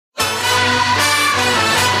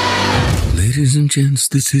Ladies and gents,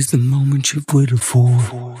 this is the moment you've waited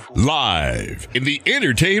for. Live in the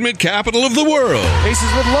entertainment capital of the world.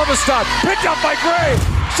 Aces with Lovestad, picked up by Gray.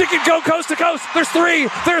 She can go coast to coast. There's three,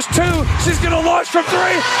 there's two. She's going to launch from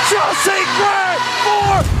three. Chelsea Gray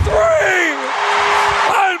for 3.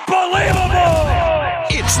 Unbelievable.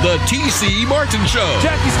 It's the TC Martin Show.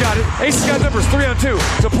 Jackie's got it. Aces got numbers 3 on 2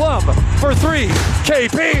 to Plum for 3.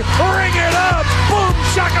 KP, ring it up. Boom,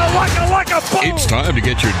 shaka, laka, boom. It's time to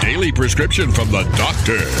get your daily prescription from the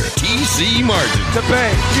doctor, TC Martin. To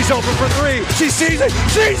Bay, she's open for 3. She sees it.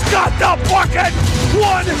 She's got the bucket.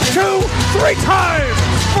 1, 2, 3 times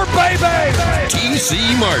for Baby. TC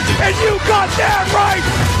Martin. And you got that right.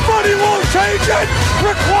 Money won't change it.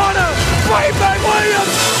 Raquana, Baby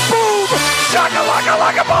Williams. Boom, shaka,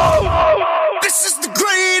 laka, boom. This is the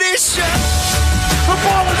greatest show. The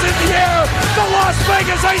ball is in the air. The Las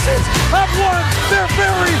Vegas Aces have won their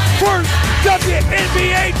very first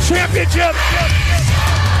WNBA championship.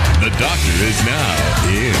 The doctor is now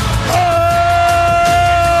in.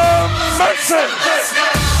 Mercy.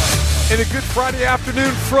 And a good Friday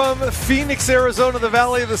afternoon from Phoenix, Arizona, the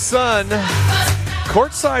Valley of the Sun.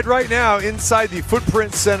 Courtside right now inside the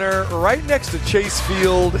Footprint Center, right next to Chase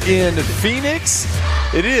Field in Phoenix.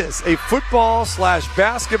 It is a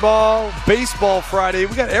football/basketball, baseball Friday.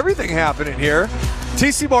 We got everything happening here.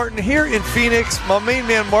 TC Martin here in Phoenix. My main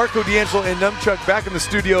man Marco D'Angelo and Numchuck back in the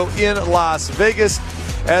studio in Las Vegas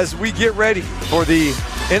as we get ready for the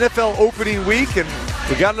NFL opening week. And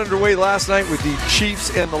we got it underway last night with the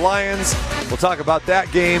Chiefs and the Lions. We'll talk about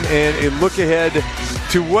that game and a look ahead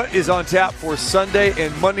to what is on tap for Sunday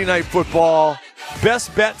and Monday Night Football.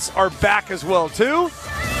 Best bets are back as well, too.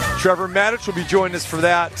 Trevor Maddich will be joining us for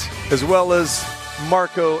that, as well as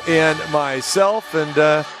Marco and myself.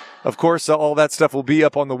 And, of course, all that stuff will be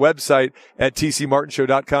up on the website at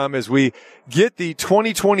tcmartinshow.com as we get the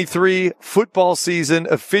 2023 football season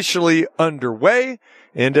officially underway.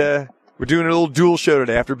 And we're doing a little dual show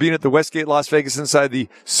today. After being at the Westgate Las Vegas inside the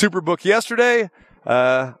Superbook yesterday,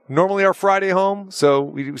 normally our Friday home, so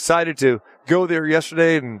we decided to go there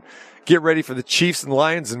yesterday and get ready for the Chiefs and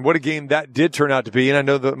Lions, and what a game that did turn out to be. And I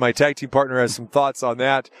know that my tag team partner has some thoughts on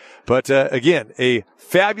that. But again, a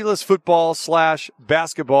fabulous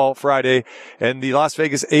football/basketball Friday, and the Las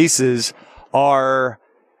Vegas Aces are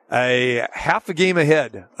a half a game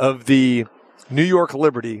ahead of the New York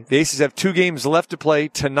Liberty. The Aces have 2 games left to play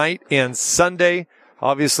tonight and Sunday.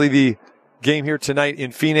 Obviously, the game here tonight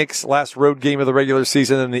in Phoenix, last road game of the regular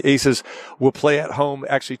season, and the Aces will play at home,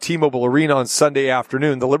 actually T-Mobile Arena on Sunday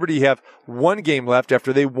afternoon. The Liberty have 1 game left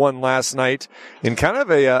after they won last night in kind of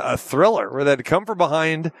a thriller where they had to come from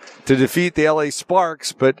behind to defeat the LA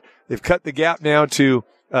Sparks, but they've cut the gap now to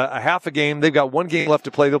a half a game. They've got 1 game left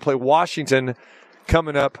to play. They'll play Washington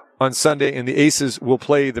coming up on Sunday, and the Aces will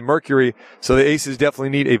play the Mercury. So the Aces definitely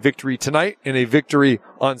need a victory tonight and a victory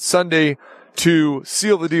on Sunday to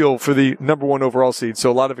seal the deal for the number 1 overall seed.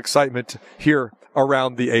 So a lot of excitement here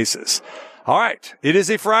around the Aces. All right. It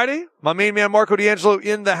is a Friday. My main man, Marco D'Angelo,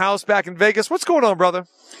 in the house back in Vegas. What's going on, brother?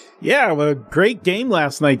 Yeah, well, great game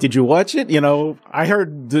last night. Did you watch it? You know, I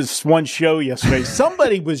heard this one show yesterday.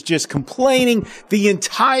 Somebody was just complaining the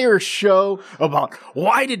entire show about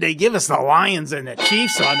why did they give us the Lions and the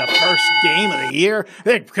Chiefs on the first game of the year?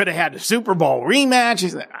 They could have had a Super Bowl rematch.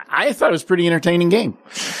 I thought it was a pretty entertaining game.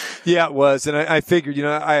 Yeah, it was. And I figured, you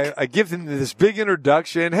know, I give them this big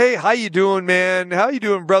introduction. Hey, how you doing, man? How you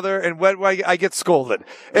doing, brother? And when I get scolded.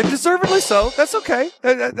 And deservedly so. That's okay.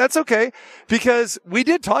 That's okay. Because we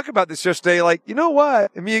did talk about this yesterday. Like, you know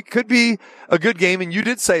what? I mean, it could be a good game. And you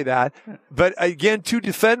did say that. But again, to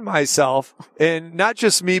defend myself, and not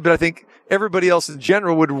just me, but I think everybody else in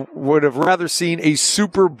general would have rather seen a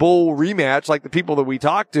Super Bowl rematch, like the people that we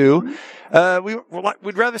talked to.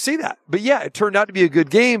 We'd rather see that. But yeah, it turned out to be a good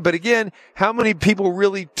game. But again, how many people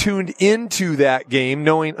really tuned into that game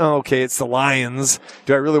knowing, oh, okay, it's the Lions.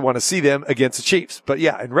 Do I really want to see them against the Chiefs? But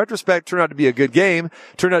yeah, in retrospect, turned out to be a good game.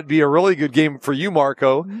 Turned out to be a really good game for you,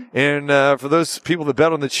 Marco. And for those people that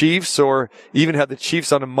bet on the Chiefs or even had the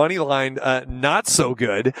Chiefs on a money line, not so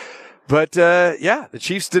good. But yeah, the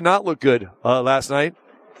Chiefs did not look good last night.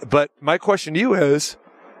 But my question to you is,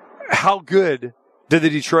 how good did the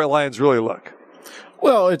Detroit Lions really look?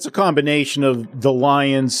 Well, it's a combination of the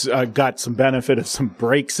Lions got some benefit of some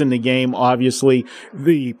breaks in the game. Obviously,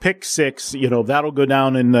 the pick 6, that'll go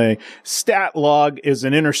down in the stat log as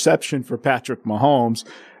an interception for Patrick Mahomes.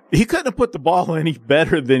 he couldn't have put the ball any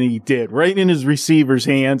better than he did, right in his receiver's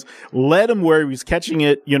hands, led him where he was catching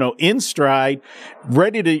it, in stride,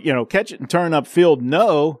 ready to, catch it and turn upfield.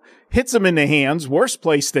 No, hits him in the hands. Worst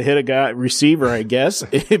place to hit a receiver, I guess.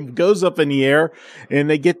 It goes up in the air and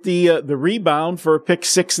they get the rebound for a pick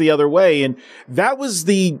six the other way. And that was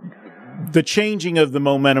the changing of the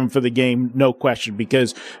momentum for the game, no question,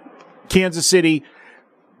 because Kansas City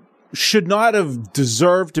should not have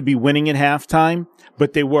deserved to be winning at halftime,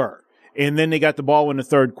 but they were. And then they got the ball in the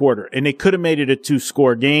third quarter, and they could have made it a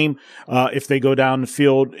 2-score game if they go down the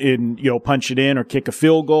field and punch it in or kick a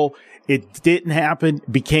field goal. It didn't happen.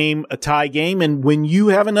 It became a tie game, and when you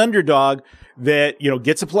have an underdog that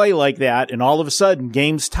gets a play like that, and all of a sudden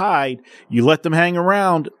game's tied, you let them hang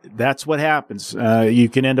around. That's what happens. You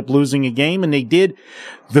can end up losing a game, and they did.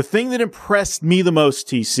 The thing that impressed me the most,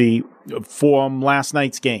 TC, from last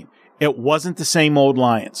night's game, it wasn't the same old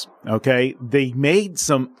Lions, okay? They made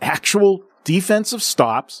some actual defensive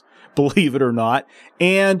stops, believe it or not,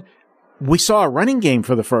 and we saw a running game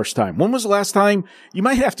for the first time. When was the last time? You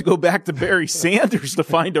might have to go back to Barry Sanders to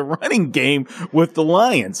find a running game with the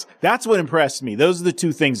Lions. That's what impressed me. Those are the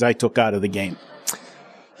two things I took out of the game.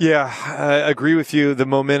 Yeah, I agree with you. The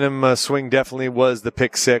momentum swing definitely was the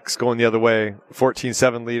pick six going the other way.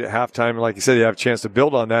 14-7 lead at halftime. Like you said, you have a chance to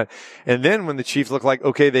build on that. And then when the Chiefs looked like,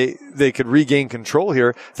 okay, they could regain control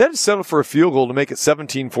here, they had to settle for a field goal to make it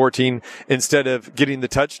 17-14 instead of getting the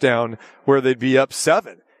touchdown where they'd be up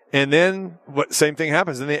 7. And then same thing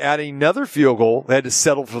happens. Then they add another field goal. They had to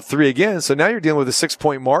settle for 3 again. So now you're dealing with a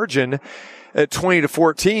 6-point margin at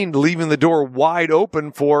 20-14, leaving the door wide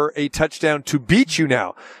open for a touchdown to beat you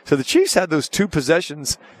now. So the Chiefs had those 2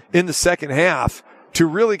 possessions in the second half to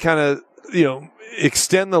really kind of,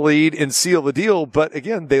 extend the lead and seal the deal. But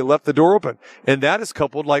again, they left the door open. And that is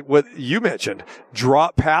coupled like what you mentioned,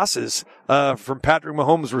 drop passes, from Patrick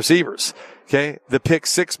Mahomes receivers. Okay. The pick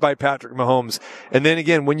 6 by Patrick Mahomes. And then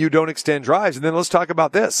again, when you don't extend drives, and then let's talk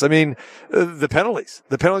about this. I mean, the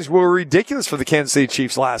penalties were ridiculous for the Kansas City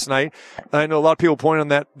Chiefs last night. I know a lot of people point on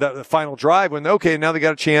that the final drive when, okay, now they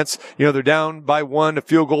got a chance, they're down by 1, a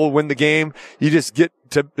field goal will win the game. You just get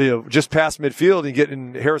to, just past midfield and you get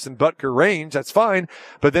in Harrison Butker range. That's fine.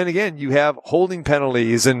 But then again, you have holding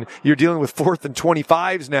penalties and you're dealing with 4th and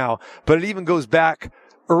 25s now, but it even goes back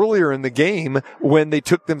earlier in the game when they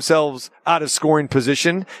took themselves out of scoring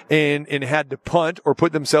position and had to punt or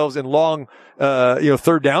put themselves in long,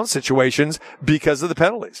 third down situations because of the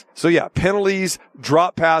penalties. So yeah, penalties,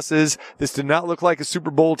 drop passes. This did not look like a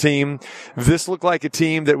Super Bowl team. This looked like a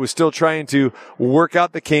team that was still trying to work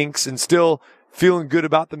out the kinks and still feeling good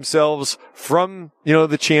about themselves from,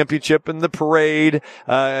 the championship and the parade,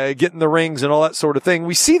 getting the rings and all that sort of thing.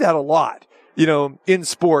 We see that a lot, in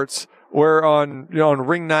sports, where on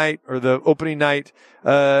ring night or the opening night,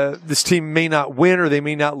 this team may not win or they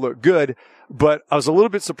may not look good. But I was a little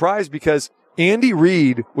bit surprised because Andy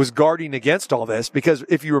Reid was guarding against all this, because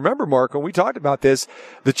if you remember, Mark, when we talked about this,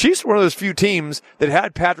 the Chiefs were one of those few teams that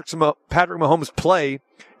had Patrick Mahomes play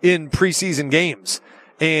in preseason games.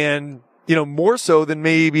 And, more so than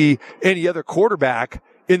maybe any other quarterback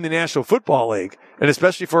in the National Football League, and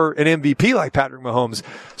especially for an MVP like Patrick Mahomes.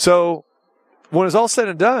 So when it's all said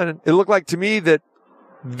and done, it looked like to me that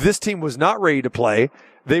this team was not ready to play.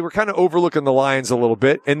 They were kind of overlooking the Lions a little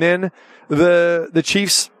bit. And then the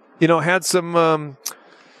Chiefs, had some,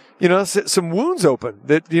 some wounds open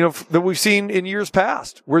that, that we've seen in years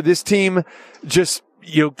past, where this team just,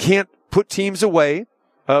 can't put teams away.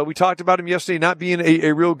 We talked about him yesterday not being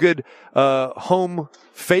a real good home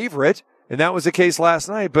favorite, and that was the case last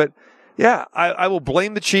night. But yeah, I will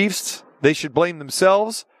blame the Chiefs. They should blame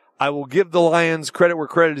themselves. I will give the Lions credit where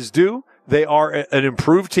credit is due. They are an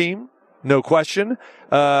improved team, no question.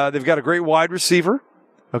 They've got a great wide receiver,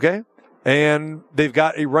 okay? And they've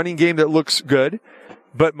got a running game that looks good.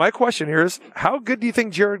 But my question here is, how good do you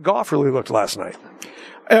think Jared Goff really looked last night?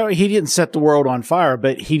 He didn't set the world on fire,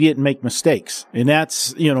 but he didn't make mistakes. And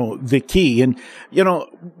that's, the key. And,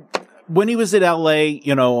 when he was at LA,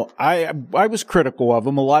 I was critical of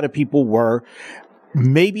him. A lot of people were.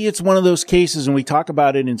 Maybe it's one of those cases, and we talk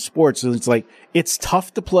about it in sports, and it's like, it's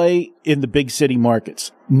tough to play in the big city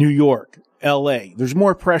markets, New York, LA. There's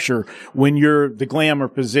more pressure when you're the glamour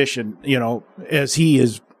position, as he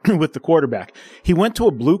is with the quarterback. He went to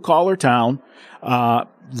a blue collar town,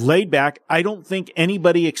 laid back. I don't think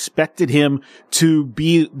anybody expected him to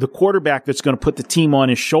be the quarterback that's going to put the team on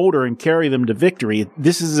his shoulder and carry them to victory.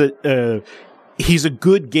 This is he's a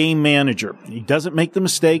good game manager. He doesn't make the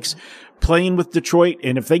mistakes playing with Detroit.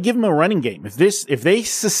 And if they give him a running game, if they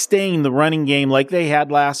sustain the running game like they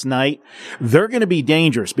had last night, they're going to be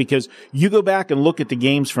dangerous, because you go back and look at the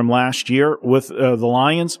games from last year with the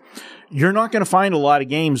Lions, you're not going to find a lot of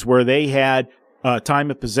games where they had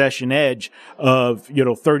time of possession edge of,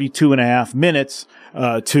 32 and a half minutes,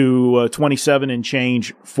 to 27 and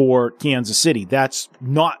change for Kansas City. That's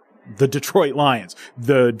not the Detroit Lions.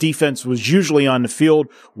 The defense was usually on the field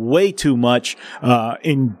way too much,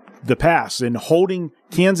 in the past, and holding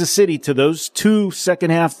Kansas City to those 2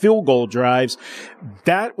 second half field goal drives.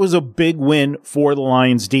 That was a big win for the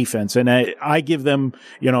Lions defense. And I give them,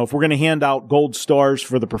 if we're going to hand out gold stars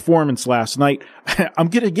for the performance last night, I'm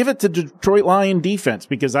going to give it to Detroit Lion defense,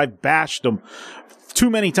 because I've bashed them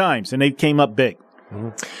too many times and they came up big.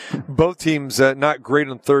 Both teams not great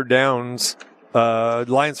on third downs.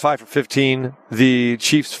 Lions 5 for 15. The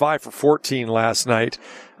Chiefs 5 for 14 last night.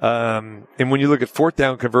 And when you look at fourth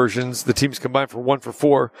down conversions, the teams combined for 1 for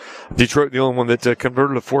 4. Detroit, the only one that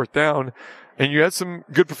converted a fourth down. And you had some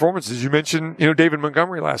good performances. You mentioned, David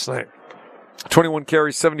Montgomery last night. 21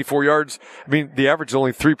 carries, 74 yards. I mean, the average is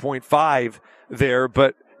only 3.5 there,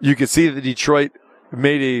 but you could see that Detroit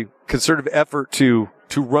made a concerted effort to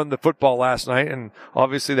run the football last night, and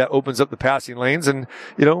obviously that opens up the passing lanes. And,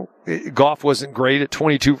 Goff wasn't great at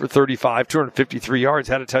 22 for 35, 253 yards,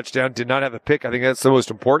 had a touchdown, did not have a pick. I think that's the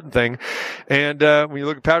most important thing. And when you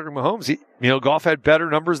look at Patrick Mahomes, Goff had better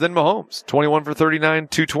numbers than Mahomes. 21 for 39,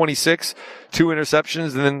 226, 2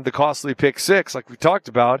 interceptions, and then the costly pick 6, like we talked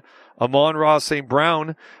about. Amon-Ra St.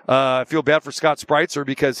 Brown, I feel bad for Scott Spreitzer,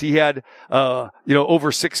 because he had,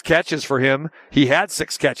 over 6 catches for him. He had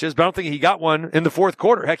 6 catches, but I don't think he got one in the fourth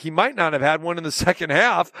quarter. Heck, he might not have had one in the second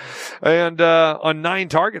half. And, on 9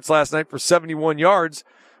 targets last night for 71 yards.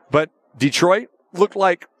 But Detroit looked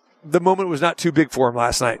like the moment was not too big for him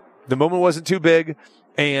last night. The moment wasn't too big,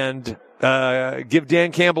 and, give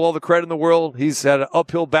Dan Campbell all the credit in the world. He's had an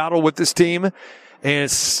uphill battle with this team, and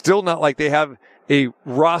it's still not like they have a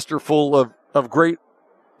roster full of great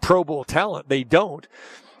Pro Bowl talent. They don't.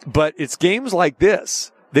 But it's games like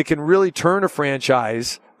this that can really turn a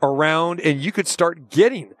franchise around, and you could start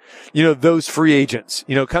getting, those free agents,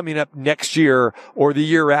 coming up next year or the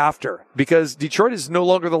year after, because Detroit is no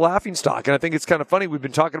longer the laughingstock. And I think it's kind of funny. We've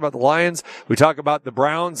been talking about the Lions. We talk about the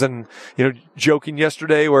Browns, and, joking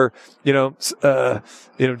yesterday where, Jay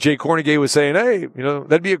Cornegay was saying, hey,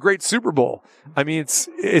 that'd be a great Super Bowl. I mean,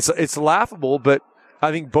 it's laughable, but I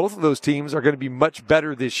think both of those teams are going to be much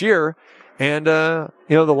better this year. And, the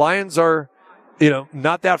Lions are,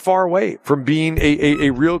 not that far away from being a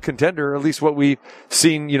real contender, at least what we've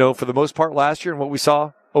seen, for the most part last year and what we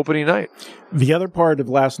saw opening night. The other part of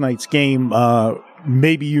last night's game,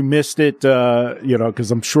 maybe you missed it,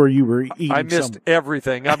 because I'm sure you were eating. I missed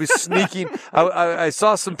everything. I was sneaking. I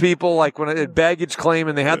saw some people, like when I had baggage claim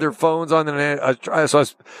and they had their phones on, and I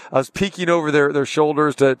was peeking over their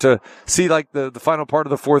shoulders to see like the final part of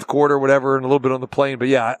the fourth quarter, whatever, and a little bit on the plane. But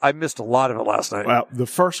yeah, I missed a lot of it last night. Well, the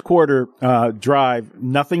first quarter drive,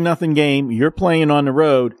 nothing game. You're playing on the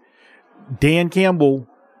road. Dan Campbell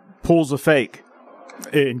pulls a fake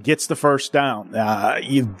and gets the first down.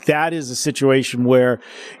 That is a situation where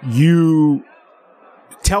you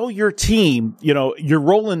tell your team, you're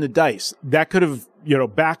rolling the dice. That could have,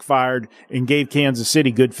 backfired and gave Kansas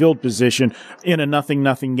City good field position in a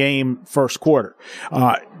nothing game first quarter.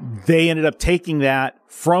 They ended up taking that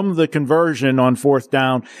from the conversion on fourth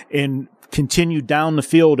down and continued down the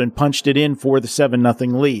field and punched it in for the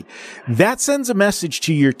 7-0 lead. That sends a message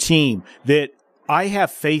to your team that I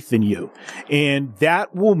have faith in you, and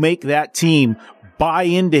that will make that team buy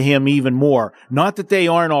into him even more. Not that they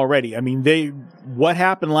aren't already. I mean, what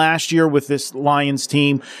happened last year with this Lions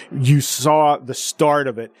team, you saw the start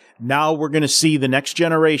of it. Now we're going to see the next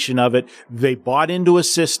generation of it. They bought into a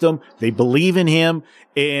system. They believe in him.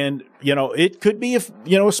 And, it could be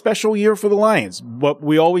a special year for the Lions. But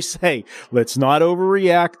we always say, let's not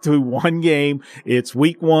overreact to one game. It's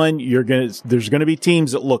week 1. There's going to be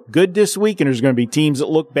teams that look good this week, and there's going to be teams that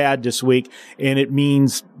look bad this week. And it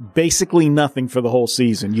means basically nothing for the whole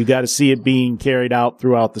season. You got to see it being carried out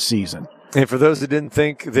throughout the season. And for those that didn't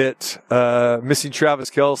think that, missing Travis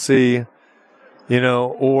Kelce,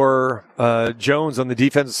 or Jones on the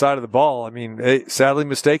defensive side of the ball, I mean, sadly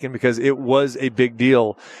mistaken, because it was a big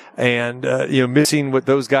deal. And, missing what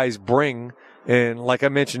those guys bring. And like I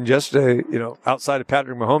mentioned yesterday, outside of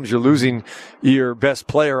Patrick Mahomes, you're losing your best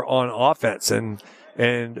player on offense. And,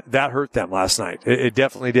 And that hurt them last night. It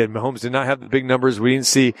definitely did. Mahomes did not have the big numbers. We didn't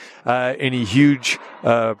see any huge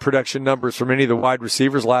production numbers from any of the wide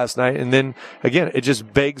receivers last night. And then again, it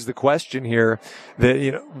just begs the question here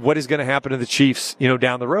that, what is going to happen to the Chiefs,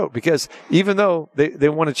 down the road? Because even though they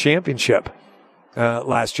won a championship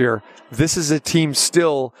last year, this is a team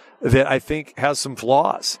still that I think has some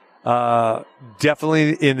flaws.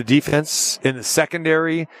 Definitely in the defense, in the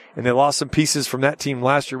secondary, and they lost some pieces from that team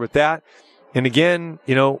last year with that. And again,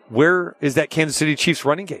 where is that Kansas City Chiefs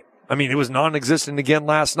running game? I mean, it was non-existent again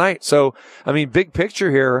last night. So, I mean, big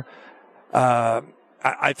picture here,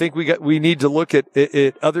 I think we need to look at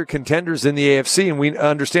other contenders in the AFC, and we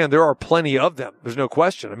understand there are plenty of them. There's no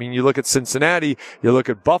question. I mean, you look at Cincinnati, you look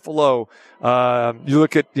at Buffalo, you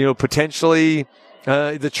look at, potentially,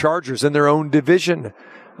 the Chargers in their own division.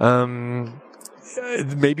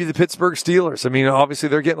 Maybe the Pittsburgh Steelers. I mean, obviously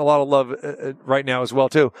they're getting a lot of love right now as well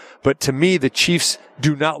too. But to me, the Chiefs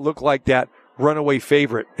do not look like that runaway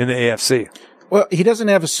favorite in the AFC. Well, he doesn't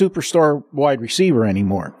have a superstar wide receiver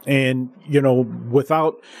anymore. And,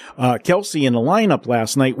 without Kelsey in the lineup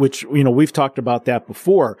last night, which, we've talked about that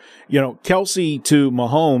before, Kelsey to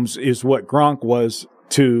Mahomes is what Gronk was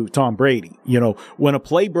to Tom Brady. When a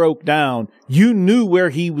play broke down, you knew where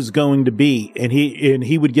he was going to be, and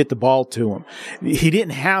he would get the ball to him. He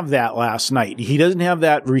didn't have that last night. He doesn't have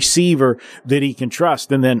that receiver that he can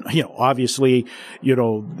trust. And then, obviously,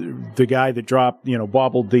 the guy that dropped,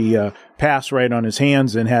 bobbled the pass right on his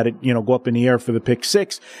hands and had it, go up in the air for the pick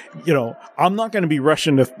six. I'm not going to be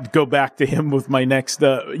rushing to go back to him with my next,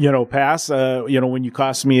 pass, when you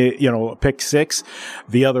cost me, a pick six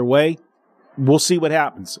the other way. We'll see what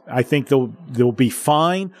happens. I think they'll be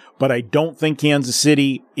fine, but I don't think Kansas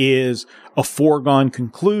City is a foregone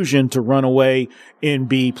conclusion to run away and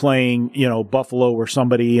be playing, Buffalo or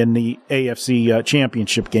somebody in the AFC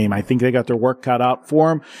championship game. I think they got their work cut out for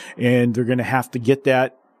them, and they're going to have to get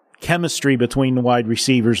that chemistry between the wide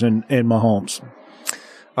receivers and Mahomes.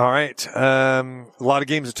 All right. A lot of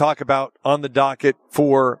games to talk about on the docket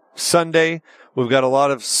for Sunday. We've got a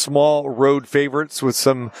lot of small road favorites with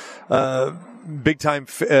some big-time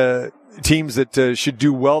teams that should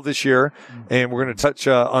do well this year, and we're going to touch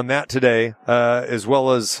on that today as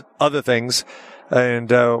well as other things. And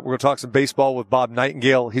we're going to talk some baseball with Bob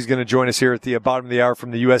Nightingale. He's going to join us here at the bottom of the hour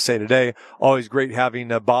from the USA Today. Always great having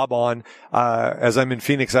Bob on. As I'm in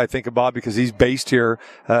Phoenix, I think of Bob because he's based here.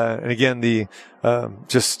 And again, the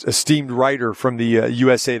just esteemed writer from the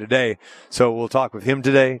USA Today. So we'll talk with him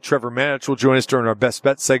today. Trevor Manich will join us during our Best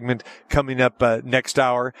Bet segment coming up next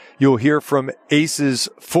hour. You'll hear from Aces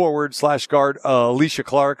forward/guard Alicia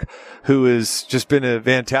Clark, who has just been a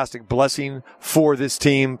fantastic blessing for this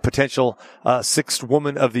team, potential Sixth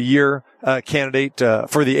Woman of the Year candidate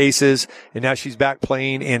for the Aces. And now she's back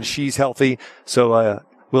playing and she's healthy. So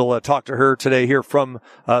we'll talk to her today here from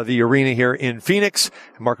the arena here in Phoenix.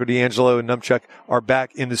 Marco D'Angelo and Numchuck are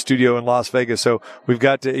back in the studio in Las Vegas. So we've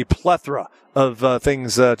got a plethora of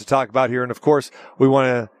things to talk about here. And, of course, we want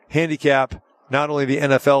to handicap not only the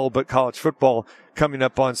NFL but college football coming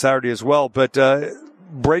up on Saturday as well. But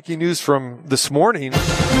breaking news from this morning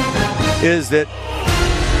is that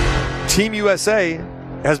Team USA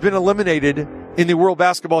has been eliminated in the World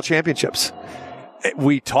Basketball Championships.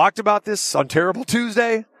 We talked about this on Terrible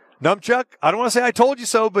Tuesday. Numchuck, I don't want to say I told you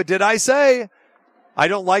so, but did I say I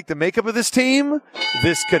don't like the makeup of this team?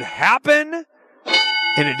 This could happen.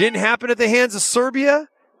 And it didn't happen at the hands of Serbia.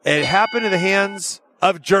 It happened in the hands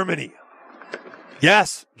of Germany.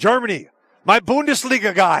 Yes, Germany. My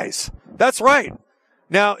Bundesliga guys. That's right.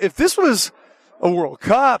 Now, if this was a World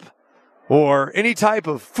Cup or any type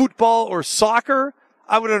of football or soccer,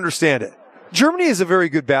 I would understand it. Germany is a very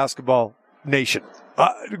good basketball nation,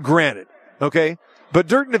 granted, okay? But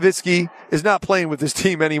Dirk Nowitzki is not playing with this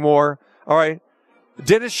team anymore, all right?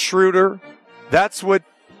 Dennis Schroeder, that's what,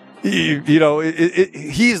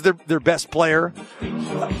 he's their best player.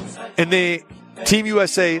 And Team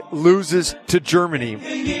USA loses to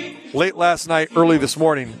Germany late last night, early this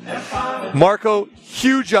morning. Marco,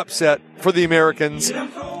 huge upset for the Americans,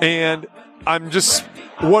 and I'm just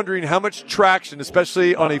wondering how much traction,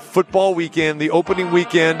 especially on a football weekend, the opening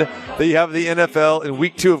weekend that you have the NFL in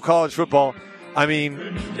week 2 of college football. I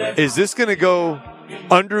mean, is this going to go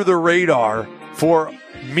under the radar for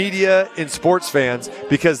media and sports fans?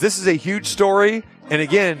 Because this is a huge story, and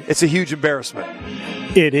again, it's a huge embarrassment.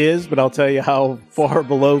 It is, but I'll tell you how far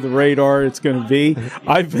below the radar it's going to be.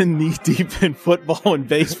 I've been knee-deep in football and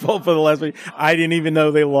baseball for the last week. I didn't even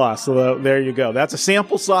know they lost, so there you go. That's a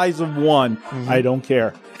sample size of 1. Mm-hmm. I don't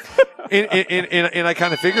care. and I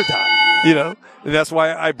kind of figured that, and that's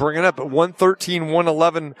why I bring it up. But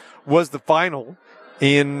 113-111 was the final.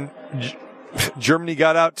 and Germany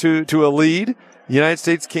got out to a lead. The United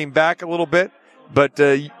States came back a little bit, but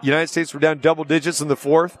United States were down double digits in the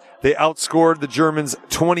fourth. They outscored the Germans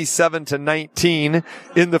 27-19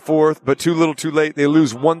 in the fourth, but too little too late. They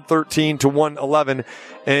lose 113-111.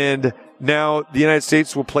 And now the United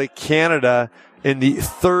States will play Canada in the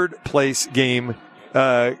third place game,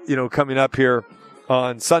 coming up here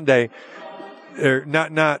on Sunday.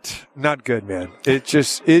 Not good, man. It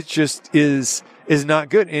just is not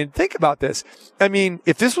good. And think about this. I mean,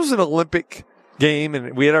 if this was an Olympic game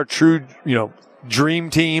and we had our true, dream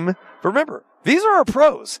team, remember, these are our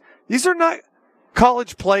pros. These are not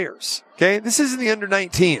college players. Okay. This isn't the under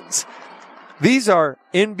 19s. These are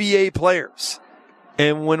NBA players.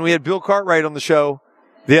 And when we had Bill Cartwright on the show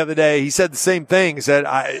the other day, he said the same thing. He said,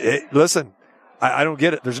 listen, I don't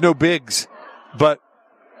get it. There's no bigs, but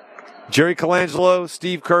Jerry Colangelo,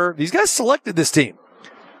 Steve Kerr, these guys selected this team.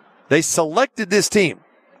 They selected this team.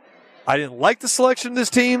 I didn't like the selection of this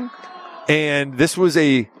team, and this was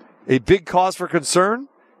a big cause for concern.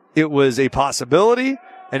 It was a possibility,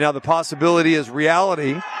 and now the possibility is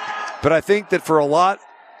reality. But I think that for a lot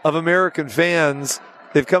of American fans,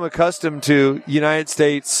 they've come accustomed to United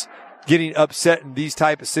States getting upset in these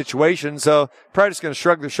type of situations, so probably just going to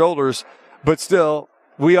shrug their shoulders. But still,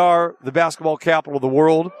 we are the basketball capital of the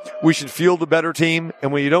world. We should field a better team,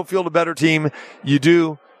 and when you don't field a better team, you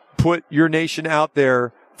do put your nation out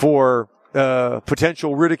there for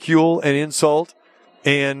potential ridicule and insult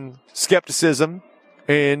and skepticism,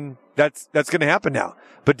 and that's going to happen now.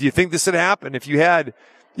 But do you think this would happen if you had,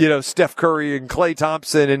 Steph Curry and Klay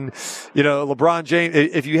Thompson and, LeBron James?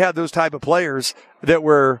 If you had those type of players that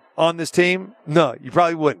were on this team, no, you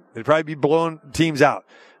probably wouldn't. They'd probably be blowing teams out.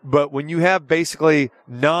 But when you have basically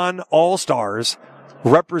non-all-stars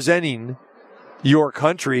representing your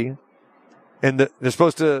country, and they're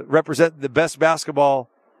supposed to represent the best basketball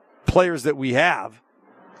players that we have,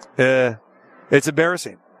 it's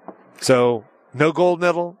embarrassing. So no gold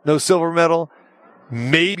medal, no silver medal,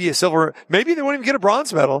 maybe they won't even get a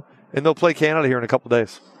bronze medal, and they'll play Canada here in a couple of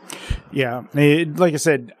days. Yeah. Like I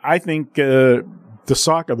said, I think, the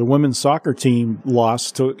women's soccer team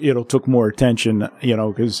lost took more attention,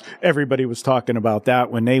 because everybody was talking about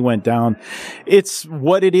that when they went down. It's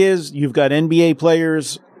what it is. You've got NBA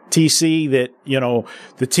players, TC, that,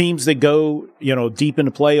 the teams that go, deep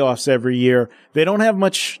into playoffs every year, they don't have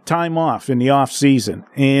much time off in the off season.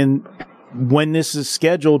 And when this is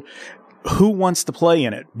scheduled, who wants to play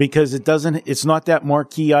in it? Because it's not that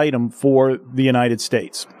marquee item for the United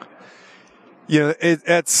States.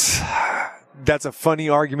 That's a funny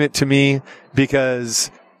argument to me,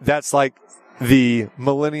 because that's like the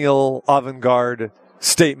millennial avant-garde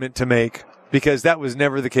statement to make, because that was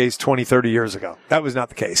never the case 20, 30 years ago. That was not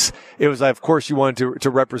the case. It was, of course, you wanted to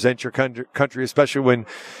represent your country, especially when,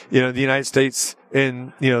 the United States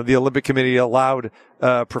and, the Olympic Committee allowed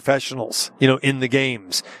professionals, in the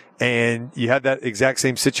games. And you had that exact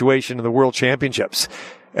same situation in the World Championships.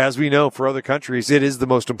 As we know, for other countries, it is the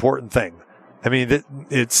most important thing. I mean,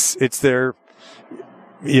 it's their,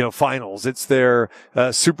 finals. It's their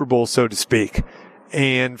Super Bowl, so to speak.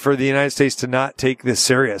 And for the United States to not take this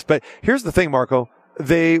serious. But here's the thing, Marco.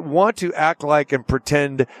 They want to act like and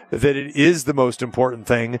pretend that it is the most important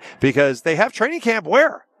thing, because they have training camp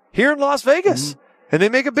where? Here in Las Vegas. Mm-hmm. And they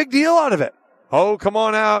make a big deal out of it. Oh, come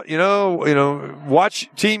on out, watch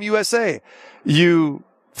Team USA. You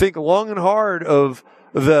think long and hard of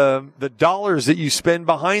the dollars that you spend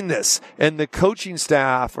behind this, and the coaching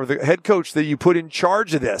staff or the head coach that you put in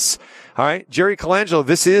charge of this. All right. Jerry Colangelo,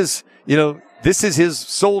 this is his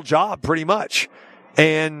sole job pretty much.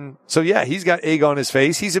 And so, yeah, he's got egg on his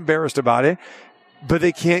face. He's embarrassed about it, but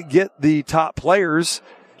they can't get the top players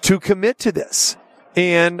to commit to this.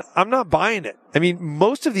 And I'm not buying it. I mean,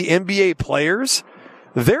 most of the NBA players,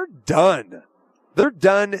 they're done. They're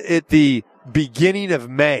done at the beginning of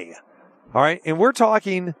May. All right. And we're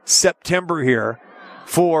talking September here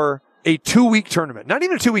for a 2-week tournament, not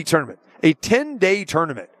even a 2-week tournament, a 10-day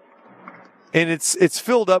tournament. And it's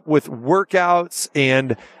filled up with workouts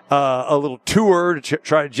and a little tour to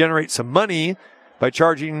try to generate some money by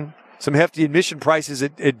charging some hefty admission prices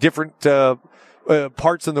at different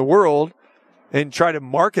parts in the world and try to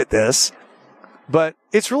market this. But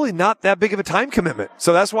it's really not that big of a time commitment.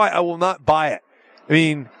 So that's why I will not buy it. I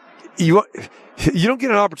mean, you don't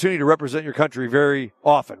get an opportunity to represent your country very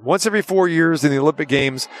often. Once every 4 years in the Olympic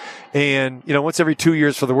Games, and, once every 2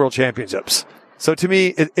 years for the World Championships. So to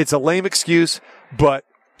me, it's a lame excuse, but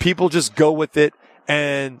people just go with it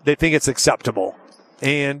and they think it's acceptable.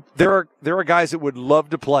 And there are guys that would love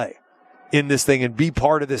to play in this thing and be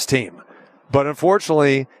part of this team. But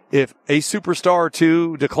unfortunately, if a superstar or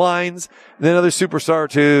two declines, then another superstar or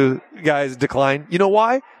two guys decline. You know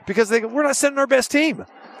why? Because we're not sending our best team.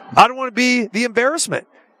 I don't want to be the embarrassment.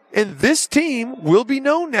 And this team will be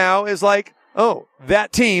known now as like, oh,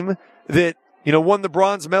 that team that, won the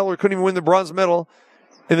bronze medal or couldn't even win the bronze medal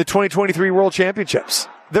in the 2023 World Championships.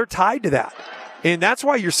 They're tied to that. And that's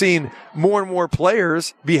why you're seeing more and more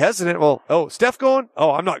players be hesitant. Well, oh, Steph going?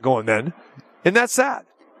 Oh, I'm not going then. And that's sad.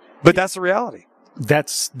 But that's the reality.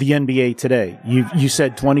 That's the NBA today. You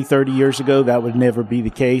said 20, 30 years ago that would never be the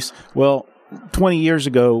case. Well, 20 years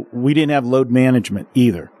ago, we didn't have load management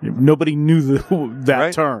either. Nobody knew that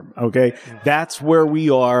right. term, okay? That's where we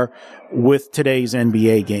are with today's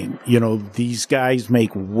NBA game. These guys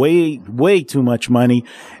make way, way too much money,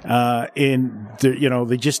 and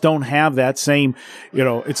they just don't have that same,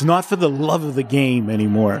 it's not for the love of the game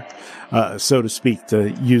anymore, so to speak,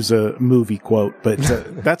 to use a movie quote, but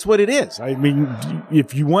that's what it is. I mean,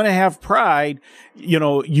 if you want to have pride,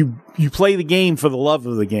 you play the game for the love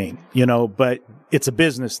of the game, but it's a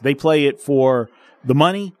business. They play it for the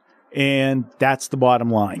money, and that's the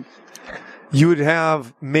bottom line. You would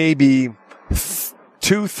have maybe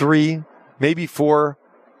 2, 3, maybe 4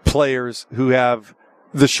 players who have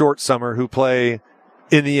the short summer who play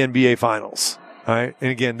in the NBA finals. All right.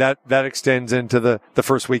 And again, that extends into the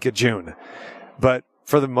first week of June. But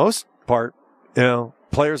for the most part,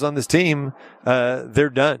 players on this team, they're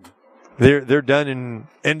done. They're done in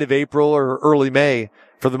end of April or early May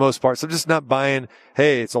for the most part. So I'm just not buying,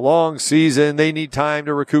 hey, it's a long season. They need time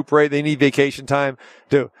to recuperate. They need vacation time.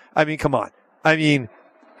 Come on.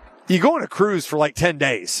 You go on a cruise for like 10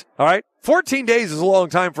 days. All right. 14 days is a long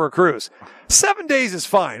time for a cruise. 7 days is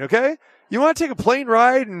fine. Okay. You want to take a plane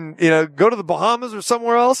ride and, go to the Bahamas or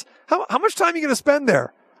somewhere else? How much time are you going to spend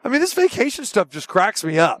there? This vacation stuff just cracks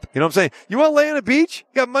me up. You know what I'm saying? You want to lay on a beach?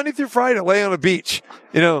 You got Monday through Friday to lay on a beach,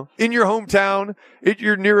 in your hometown, at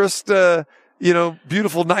your nearest,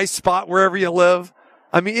 beautiful, nice spot wherever you live.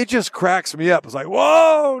 It just cracks me up. It's like,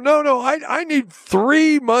 whoa, no, I need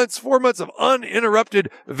 3 months, 4 months of uninterrupted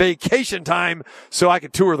vacation time so I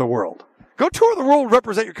can tour the world. Go tour the world,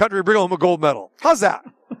 represent your country, and bring home a gold medal. How's that?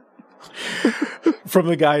 From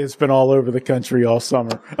the guy who's been all over the country all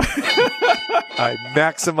summer. I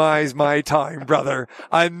maximize my time, brother.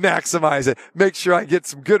 I maximize it. Make sure I get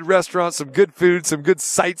some good restaurants, some good food, some good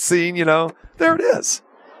sightseeing, There it is.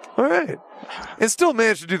 All right. And still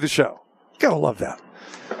manage to do the show. Gotta love that.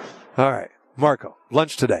 All right. Marco,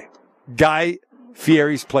 lunch today. Guy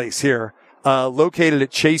Fieri's place here, located at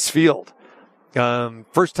Chase Field.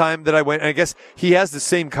 First time that I went, and I guess he has the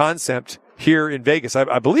same concept here in Vegas.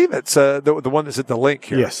 I believe it's the one that's at the link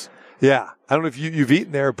here. Yes. Yeah. I don't know if you've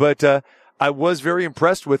eaten there, but I was very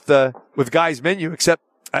impressed with Guy's menu, except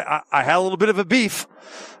I had a little bit of a beef.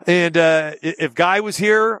 And if Guy was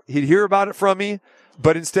here, he'd hear about it from me.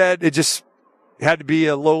 But instead, it just had to be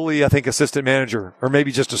a lowly, I think, assistant manager or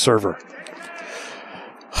maybe just a server.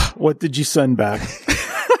 What did you send back?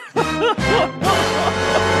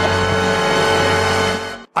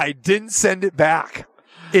 I didn't send it back.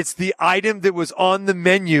 It's the item that was on the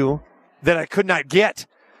menu that I could not get.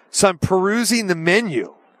 So I'm perusing the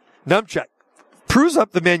menu. Numchuck, peruse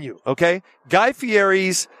up the menu, okay? Guy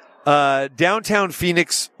Fieri's downtown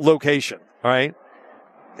Phoenix location, all right?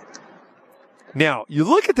 Now, you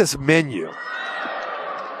look at this menu,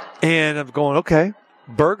 and I'm going, okay,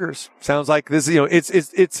 burgers. Sounds like this,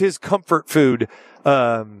 it's his comfort food,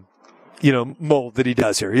 mold that he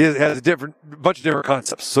does here. He has a bunch of different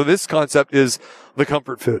concepts. So this concept is the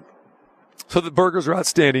comfort food. So the burgers are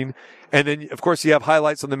outstanding. And then, of course, you have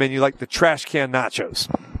highlights on the menu like the trash can nachos.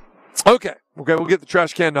 Okay, we'll get the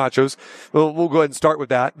trash can nachos. We'll go ahead and start with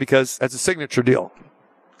that because that's a signature deal.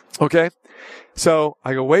 Okay, so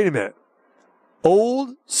I go, wait a minute.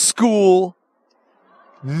 Old school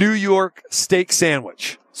New York steak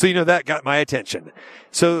sandwich. So, that got my attention.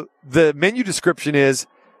 So the menu description is,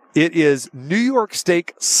 it is New York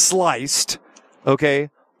steak sliced, okay,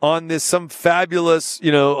 on this some fabulous,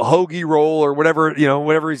 hoagie roll or whatever,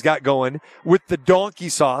 whatever he's got going, with the donkey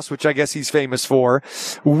sauce, which I guess he's famous for,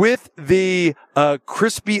 with the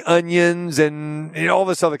crispy onions and all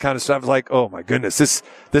this other kind of stuff. It's like, oh my goodness,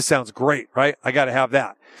 this sounds great, right? I got to have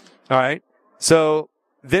that. All right. So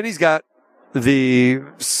then he's got the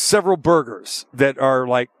several burgers that are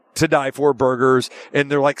like to die for burgers,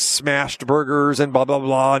 and they're like smashed burgers and blah, blah,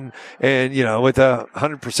 blah. And with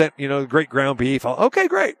 100%, great ground beef. Okay,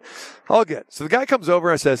 great. All good. So the guy comes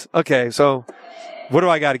over and says, okay, so what do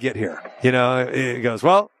I got to get here? He goes,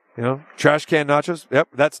 well, trash can nachos. Yep,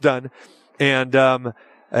 that's done. And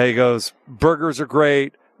he goes, burgers are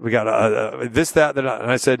great. We got this, that, that.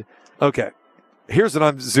 And I said, okay, here's what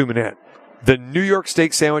I'm zooming in. The New York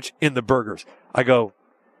steak sandwich in the burgers. I go,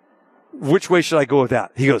 which way should I go with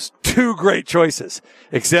that? He goes, 2 great choices,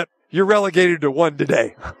 except you're relegated to 1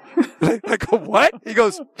 today. I go, what? He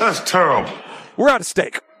goes, That's terrible. we're out of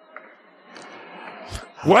steak.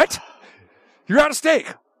 What? You're out of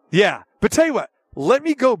steak. Yeah. But tell you what, let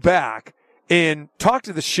me go back and talk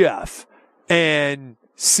to the chef and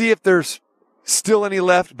see if there's still any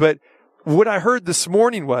left. But what I heard this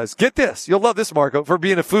morning was, get this, you'll love this, Marco, for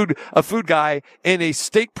being a food guy and a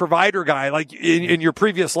steak provider guy like in your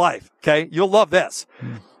previous life. Okay. You'll love this.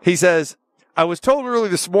 He says, I was told early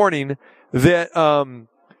this morning that,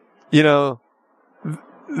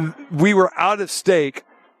 we were out of steak,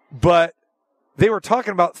 but they were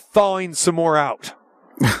talking about thawing some more out.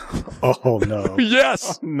 Oh, no.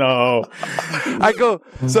 Yes. No. I go,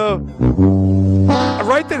 so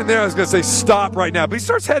right then and there, I was going to say, stop right now. But he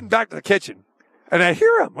starts heading back to the kitchen. And I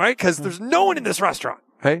hear him, right? Because there's no one in this restaurant,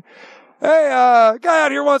 right? Hey, guy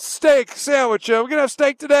out here wants a steak sandwich. We going to have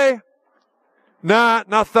steak today? Nah,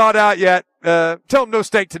 not thawed out yet. Tell him no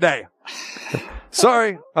steak today.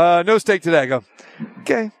 Sorry, no steak today. I go,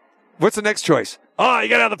 okay. What's the next choice? Oh, you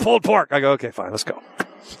got to have the pulled pork. I go, okay, fine, let's go.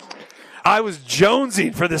 I was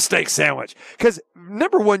jonesing for this steak sandwich because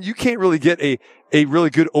number one, you can't really get a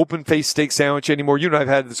really good open-faced steak sandwich anymore. You and I have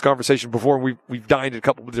had this conversation before, and we've dined at a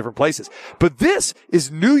couple of different places. But this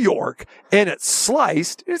is New York, and it's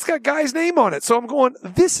sliced, and it's got a guy's name on it. So I'm going,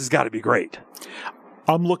 this has got to be great.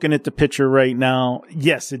 I'm looking at the picture right now.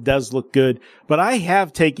 Yes, it does look good, but I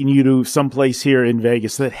have taken you to some place here in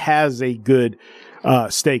Vegas that has a good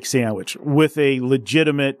steak sandwich with a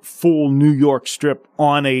legitimate full New York strip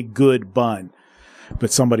on a good bun.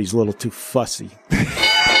 But somebody's a little too fussy.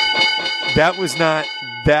 That was not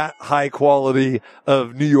that high quality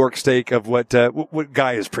of New York steak of what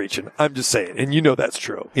Guy is preaching. I'm just saying, and that's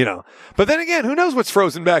true, But then again, who knows what's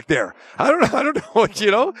frozen back there? I don't know. I don't know. I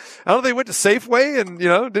don't know. They went to Safeway and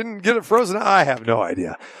didn't get it frozen. I have no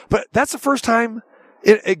idea. But that's the first time,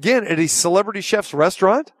 again, at a celebrity chef's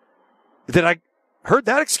restaurant that I heard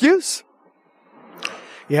that excuse.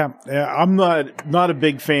 Yeah, I'm not a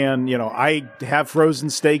big fan. I have frozen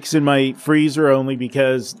steaks in my freezer only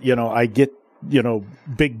because, I get,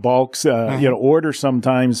 big bulks, order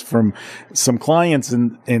sometimes from some clients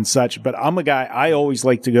and such. But I'm a guy, I always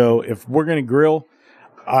like to go, if we're going to grill,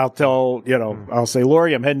 I'll say,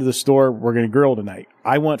 Lori, I'm heading to the store. We're going to grill tonight.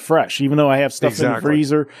 I want fresh, even though I have stuff in the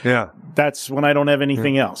freezer. Yeah. That's when I don't have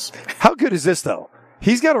anything else. How good is this, though?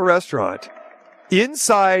 He's got a restaurant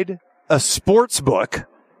inside a sports book,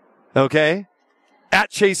 okay, at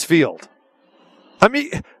Chase Field. I mean,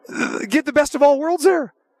 get the best of all worlds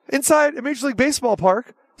there. Inside a Major League Baseball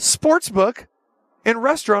park, sports book, and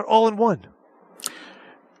restaurant all in one.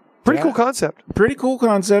 Pretty cool concept. Pretty cool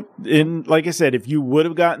concept. And like I said, if you would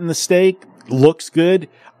have gotten the steak, looks good.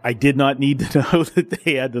 I did not need to know that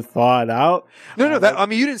they had to thaw it out. No,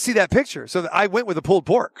 you didn't see that picture. So I went with the pulled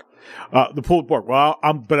pork. The pulled pork. Well,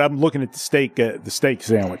 I'm looking at the steak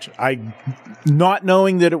sandwich. Not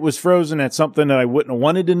knowing that it was frozen, that's something that I wouldn't have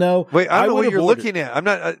wanted to know. Wait, I don't know what you're looking at. I'm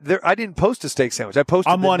not there. I didn't post a steak sandwich. I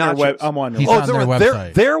posted I'm on their web. I'm on their on their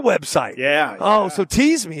website. Their website. Yeah. Oh, so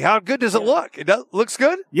tease me. How good does it look? Looks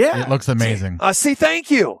good? Yeah. It looks amazing. See, thank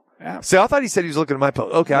you. Yeah. See, I thought he said he was looking at my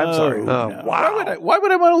post. Okay, I'm sorry. No. Wow. Why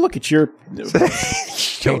would I want to look at your? That's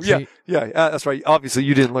right. Obviously,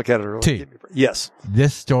 you didn't look at it earlier. Yes.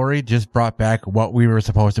 This story just brought back what we were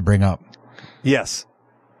supposed to bring up. Yes.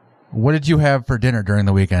 What did you have for dinner during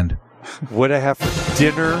the weekend? What did I have for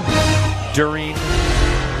dinner during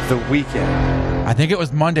the weekend? I think it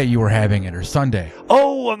was Monday you were having it, or Sunday.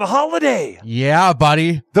 Oh, on the holiday. Yeah,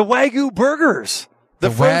 buddy. The Wagyu burgers. The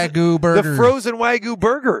Wagyu burgers. The frozen Wagyu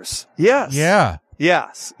burgers. Yes. Yeah.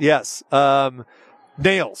 Yes.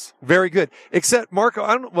 Nails. Very good. Except, Marco,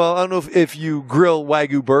 I don't know if you grill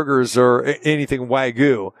Wagyu burgers or anything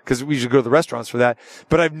Wagyu, because we usually go to the restaurants for that.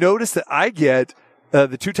 But I've noticed that I get,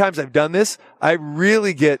 the 2 times I've done this, I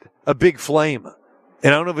really get a big flame.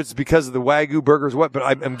 And I don't know if it's because of the Wagyu burgers or what, but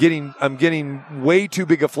I'm getting way too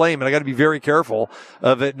big a flame, and I got to be very careful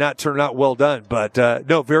of it not turning out well done. But,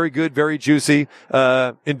 no, very good, very juicy,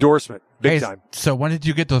 endorsement. Big time. So when did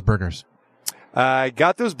you get those burgers? I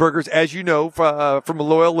got those burgers, as you know, from a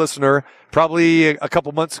loyal listener, probably a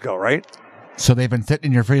couple months ago, right? So they've been sitting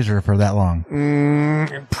in your freezer for that long.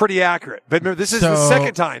 Pretty accurate. But remember, this is the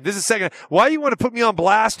second time. Why do you want to put me on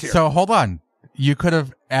blast here? So hold on. You could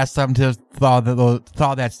have asked them to thaw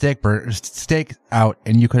that steak out,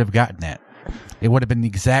 and you could have gotten that. It would have been the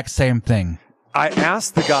exact same thing. I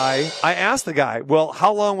asked the guy, well,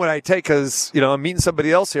 how long would I take? Because, I'm meeting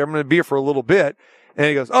somebody else here. I'm going to be here for a little bit. And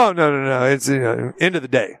he goes, oh, no. It's, end of the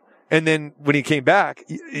day. And then when he came back,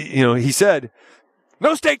 he said,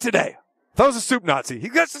 no steak today. That was a soup Nazi.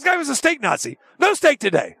 This guy was a steak Nazi. No steak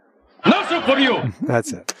today. No soup for you.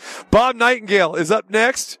 That's it. Bob Nightingale is up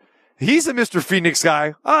next. He's a Mr. Phoenix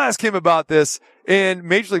guy. I'll ask him about this and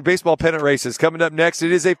Major League Baseball pennant races coming up next.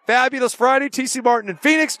 It is a fabulous Friday. TC Martin in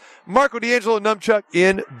Phoenix, Marco D'Angelo and Numchuck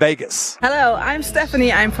in Vegas. Hello, I'm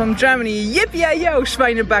Stephanie. I'm from Germany. Yippee-yo,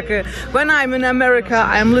 Schweinebacke. When I'm in America,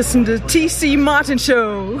 I'm listening to TC Martin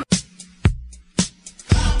Show.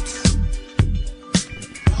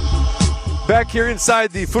 Back here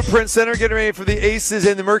inside the Footprint Center, getting ready for the Aces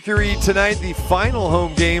and the Mercury tonight. The final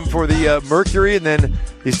home game for the Mercury, and then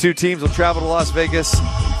these two teams will travel to Las Vegas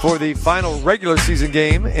for the final regular season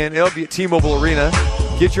game, and it'll be at T-Mobile Arena.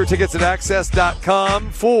 Get your tickets at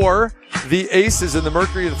Access.com for the Aces and the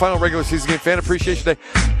Mercury, the final regular season game. Fan Appreciation Day.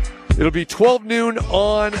 It'll be 12 noon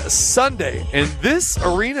on Sunday, and this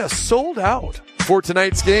arena sold out for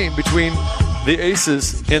tonight's game between the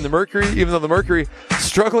Aces and the Mercury, even though the Mercury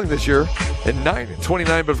struggling this year at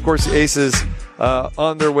 9-29, but of course the Aces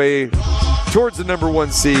on their way towards the number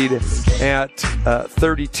one seed at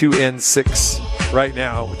 32-6 right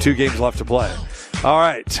now, with 2 games left to play. All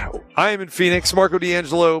right, I am in Phoenix. Marco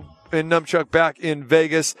D'Angelo and Numchuck back in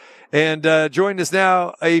Vegas. And joined us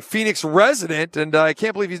now, a Phoenix resident, and I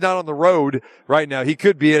can't believe he's not on the road right now. He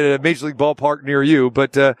could be at a Major League ballpark near you,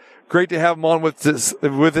 but great to have him on with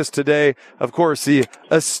us today. Of course, the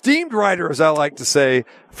esteemed writer, as I like to say,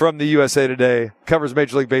 from the USA Today, covers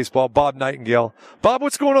Major League Baseball, Bob Nightingale. Bob,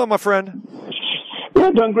 what's going on, my friend?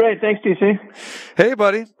 Yeah, doing great. Thanks, DC. Hey,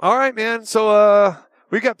 buddy. All right, man. So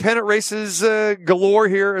we got pennant races galore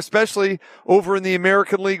here, especially over in the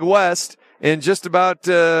American League West. And just about,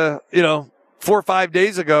 4 or 5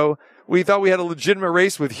 days ago, we thought we had a legitimate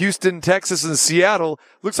race with Houston, Texas, and Seattle.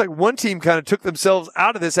 Looks like one team kind of took themselves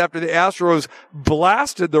out of this after the Astros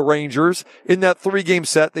blasted the Rangers in that 3-game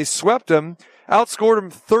set. They swept them, outscored them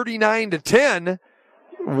 39-10.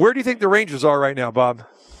 Where do you think the Rangers are right now, Bob?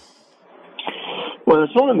 Well,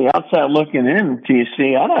 it's only the outside looking in,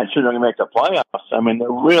 TC. I'm not sure they're going to make the playoffs. I mean,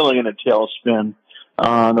 they're really in a tailspin.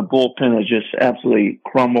 The bullpen has just absolutely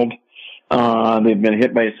crumbled. They've been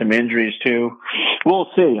hit by some injuries too. We'll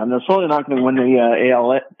see. And they're certainly not going to win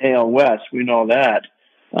the AL West. We know that.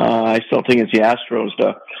 I still think it's the Astros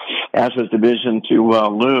division to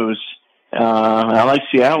lose. I like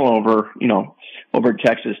Seattle over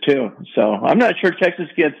Texas too. So I'm not sure Texas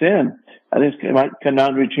gets in. I think it might come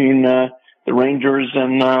down between the Rangers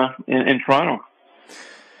and Toronto.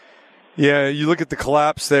 Yeah, you look at the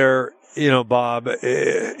collapse there. Bob.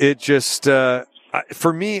 It just for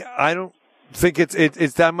me, I don't think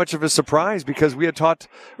it's that much of a surprise, because we had talked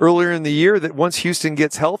earlier in the year that once Houston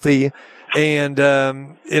gets healthy, and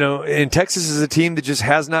and Texas is a team that just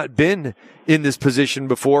has not been in this position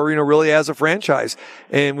before, really as a franchise.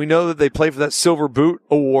 And we know that they play for that Silver Boot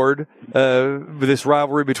Award, with this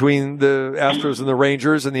rivalry between the Astros and the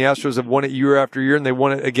Rangers, and the Astros have won it year after year, and they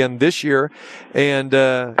won it again this year. And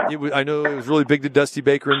I know it was really big to Dusty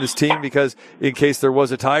Baker and this team, because in case there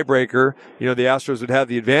was a tiebreaker, the Astros would have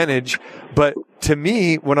the advantage. But to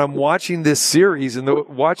me, when I'm watching this series and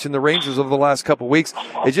watching the Rangers over the last couple of weeks,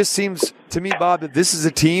 it just seems to me, Bob, that this is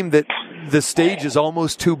a team that the stage is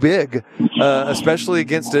almost too big, especially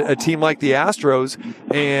against a team like the Astros.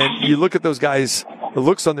 And you look at those guys, the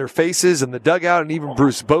looks on their faces and the dugout, and even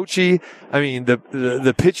Bruce Bochy. I mean,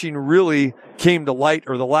 the pitching really came to light,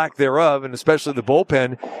 or the lack thereof, and especially the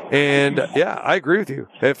bullpen. And yeah, I agree with you.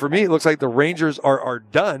 For me, it looks like the Rangers are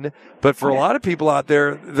done. But for a lot of people out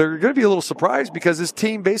there, they're going to be a little surprised, because this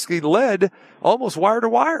team basically led almost wire to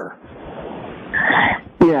wire.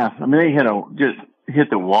 Yeah, I mean, they hit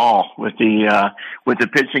the wall with the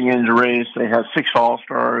pitching injuries. They have 6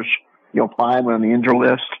 All-Stars, 5 on the injury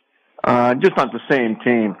list. Just not the same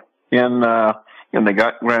team. And they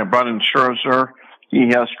brought in Scherzer. He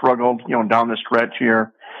has struggled, down the stretch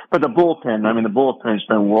here. But the bullpen's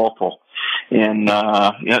been woeful. And,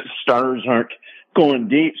 starters aren't going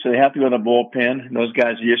deep, so they have to go to the bullpen. Those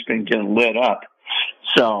guys have just been getting lit up.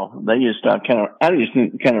 So they just kind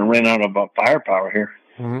of ran out of firepower here.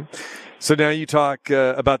 Mm-hmm. So now you talk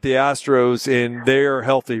about the Astros, and they're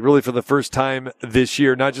healthy really for the first time this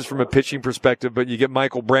year, not just from a pitching perspective, but you get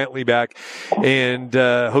Michael Brantley back, and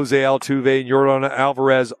Jose Altuve and Yordan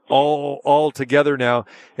Alvarez all together now.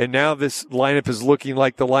 And now this lineup is looking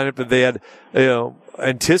like the lineup that they had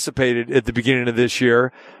anticipated at the beginning of this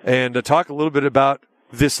year. And to talk a little bit about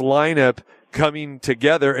this lineup coming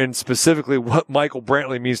together, and specifically what Michael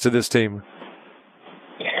Brantley means to this team.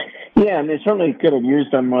 Yeah, and they certainly could have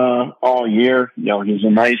used him all year. He's a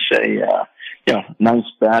nice nice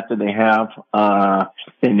bat that they have.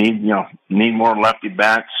 They need more lefty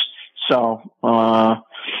bats. So,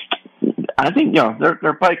 I think,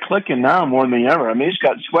 they're probably clicking now more than ever. I mean, they just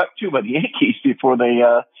got swept too by the Yankees before they,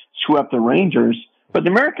 swept the Rangers. But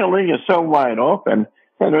the American League is so wide open,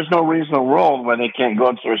 and there's no reason in the world why they can't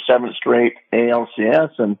go to their 7th straight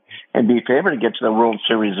ALCS and be favored to get to the World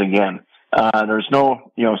Series again. There's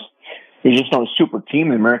just no super team in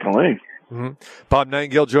the American League. Mm-hmm. Bob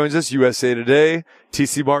Nightingale joins us, USA Today.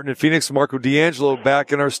 TC Martin in Phoenix, Marco D'Angelo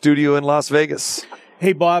back in our studio in Las Vegas.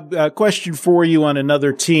 Hey, Bob, a question for you on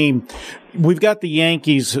another team. We've got the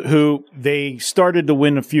Yankees, who they started to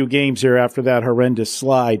win a few games here after that horrendous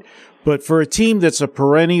slide. But for a team that's a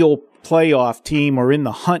perennial playoff team or in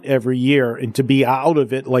the hunt every year, and to be out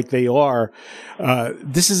of it like they are,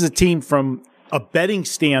 this is a team from a betting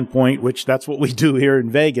standpoint, which that's what we do here in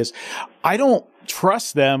Vegas. I don't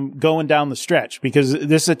trust them going down the stretch because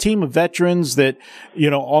this is a team of veterans that,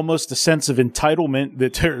 almost a sense of entitlement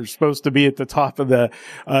that they're supposed to be at the top of the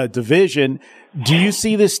division. Do you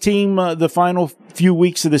see this team, the final few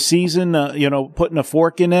weeks of the season, putting a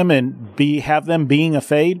fork in them and have them being a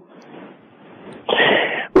fade?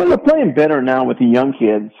 Well, they're playing better now with the young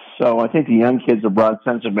kids. So I think the young kids have brought a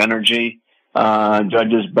sense of energy.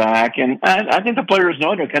 Judge is back. And I think the players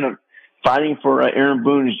know they're kind of fighting for Aaron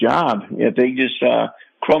Boone's job. If they just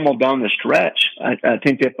crumble down the stretch, I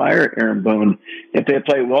think they fire Aaron Boone. If they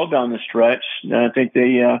play well down the stretch, I think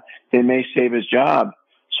they may save his job.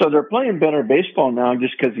 So they're playing better baseball now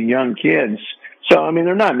just because of young kids. So, I mean,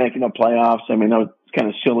 they're not making the playoffs. I mean, that was kind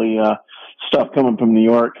of silly stuff coming from New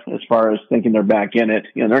York as far as thinking they're back in it.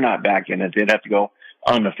 They're not back in it. They'd have to go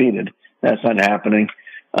undefeated. That's not happening.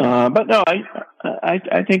 But no,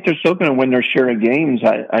 I think they're still going to win their share of games.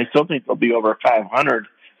 I still think they'll be over 500,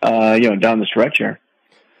 down the stretch here.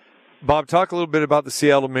 Bob, talk a little bit about the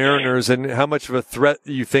Seattle Mariners and how much of a threat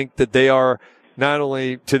you think that they are not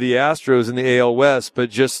only to the Astros in the AL West, but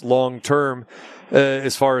just long term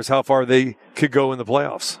as far as how far they could go in the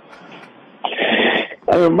playoffs.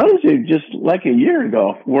 I reminds you just like a year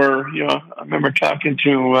ago where, I remember talking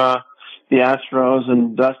to the Astros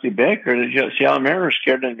and Dusty Baker, the Seattle Mariners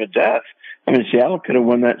scared them to death. I mean, Seattle could have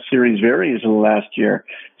won that series very easily last year.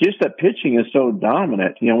 Just that pitching is so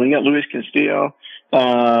dominant. When you got Luis Castillo,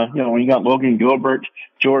 when you got Logan Gilbert,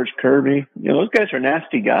 George Kirby, those guys are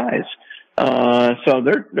nasty guys. So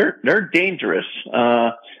they're dangerous.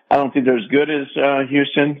 I don't think they're as good as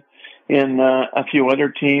Houston and a few other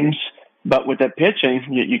teams. But with that pitching,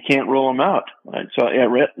 you can't rule them out. Right? So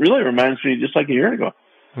it really reminds me just like a year ago.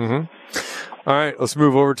 Mm-hmm. All right, let's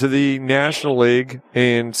move over to the National League,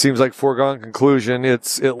 and seems like foregone conclusion.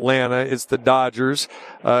 It's Atlanta, it's the Dodgers.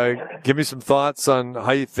 Give me some thoughts on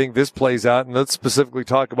how you think this plays out, and let's specifically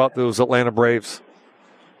talk about those Atlanta Braves.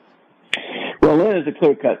 Well, Atlanta's a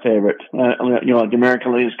clear-cut favorite. The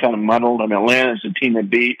American League is kind of muddled. I mean, Atlanta's the team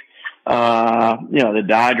that beat. The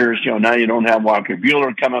Dodgers, now you don't have Walker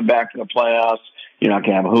Buehler coming back to the playoffs. You're not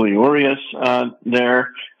going to have Julio Urias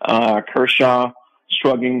there. Kershaw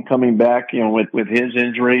struggling coming back, with his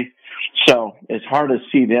injury. So it's hard to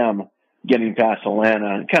see them getting past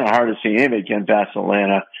Atlanta. Kind of hard to see anybody getting past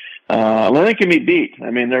Atlanta. Atlanta can be beat. I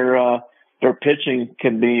mean, their pitching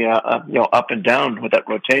can be, up and down with that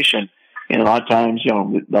rotation. And a lot of times,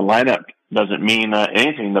 the lineup doesn't mean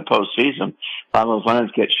anything in the postseason. A lot of those lines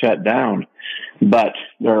get shut down, but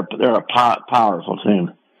they're a powerful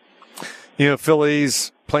team.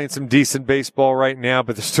 Phillies playing some decent baseball right now,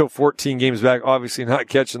 but they're still 14 games back, obviously not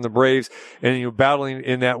catching the Braves, and battling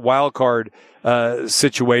in that wild card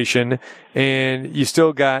situation. And you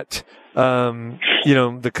still got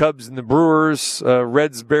the Cubs and the Brewers.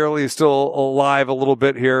 Reds barely is still alive a little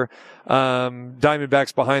bit here.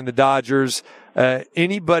 Diamondbacks behind the Dodgers.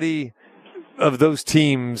 Anybody of those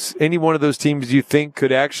teams, any one of those teams you think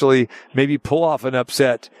could actually maybe pull off an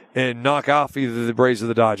upset and knock off either the Braves or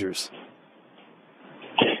the Dodgers?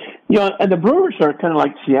 And the Brewers are kind of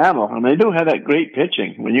like Seattle. I mean, they do have that great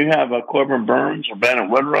pitching. When you have Corbin Burns or Brandon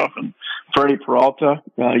Woodruff and Freddie Peralta,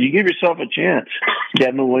 you give yourself a chance.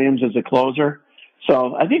 Devin Williams as a closer.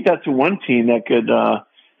 So I think that's the one team that could,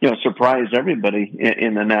 surprise everybody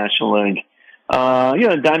in the National League.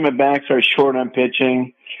 The Diamondbacks are short on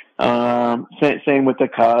pitching. Same with the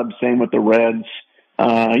Cubs, same with the Reds.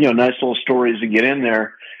 Nice little stories to get in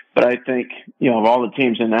there. But I think, of all the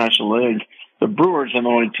teams in the National League, the Brewers are the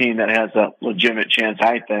only team that has a legitimate chance,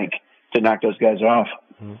 I think, to knock those guys off.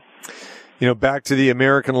 Back to the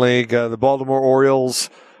American League, the Baltimore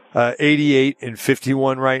Orioles,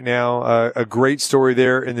 88-51 right now. A great story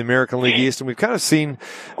there in the American League East. And we've kind of seen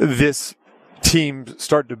this teams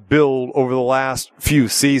start to build over the last few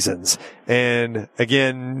seasons. And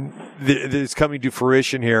again, it's coming to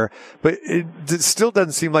fruition here, but it still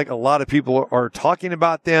doesn't seem like a lot of people are talking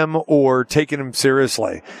about them or taking them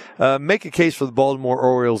seriously. Make a case for the Baltimore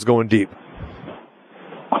Orioles going deep.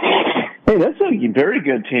 Hey, that's a very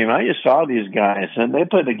good team. I just saw these guys, and they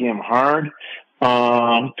played the game hard.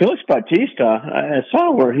 Felix Bautista, I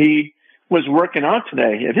saw where he was working out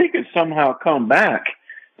today. If he could somehow come back,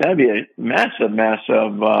 that'd be a massive game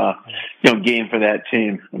for that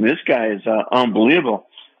team. I mean, this guy is unbelievable.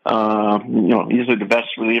 He's the best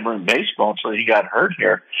reliever in baseball until he got hurt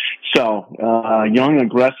here. So, young,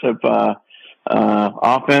 aggressive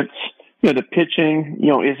offense. The pitching,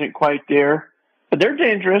 isn't quite there. But they're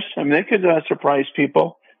dangerous. I mean, they could surprise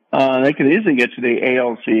people. They could easily get to the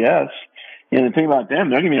ALCS. And the thing about them,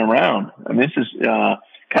 they're going to be around. I mean, this is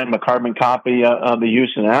kind of a carbon copy of the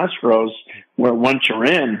Houston Astros, where once you're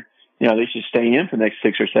in, they should stay in for the next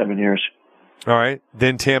 6 or 7 years. All right.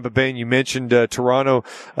 Then Tampa Bay, and you mentioned Toronto,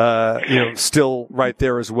 still right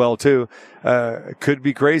there as well, too. Could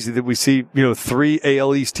be crazy that we see, 3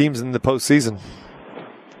 AL East teams in the postseason.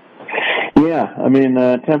 Yeah, I mean,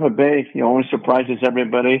 Tampa Bay, always surprises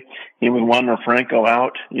everybody. Even with Wander Franco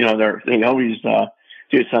out, they always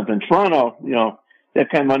do something. Toronto, they've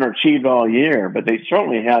kind of underachieved all year, but they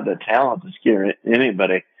certainly have the talent to scare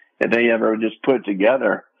anybody. If they ever just put it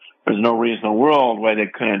together, there's no reason in the world why they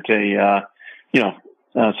couldn't,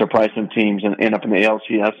 surprise some teams and end up in the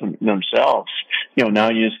ALCS themselves. Now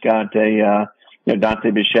you just got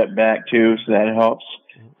Dante Bichette back too, so that helps.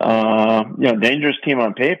 Dangerous team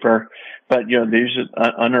on paper, but they just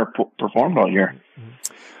underperformed all year.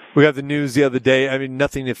 We got the news the other day. I mean,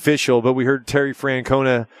 nothing official, but we heard Terry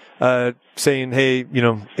Francona saying, "Hey,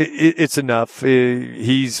 it's enough.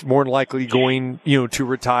 He's more than likely going, to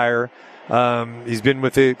retire." He's been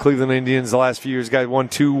with the Cleveland Indians the last few years. Guy won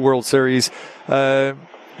 2 World Series.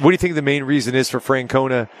 What do you think the main reason is for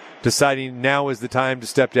Francona deciding now is the time to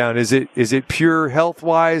step down? Is it pure health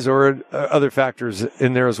wise, or other factors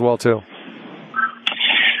in there as well too?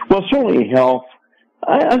 Well, certainly health.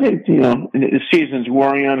 I think the season's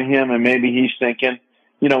wearing on him, and maybe he's thinking,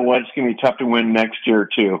 it's going to be tough to win next year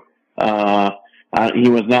too. He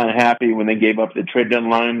was not happy when they gave up the trade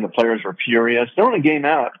deadline. The players were furious. They're only a game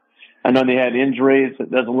out. I know they had injuries. It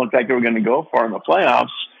doesn't look like they were going to go far in the playoffs.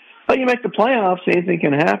 But you make the playoffs, anything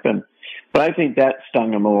can happen. But I think that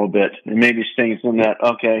stung him a little bit. And maybe stings him that,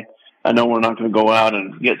 okay, I know we're not going to go out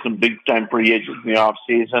and get some big-time free agents in the off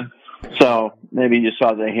season. So maybe you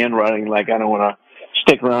saw the handwriting, like, I don't want to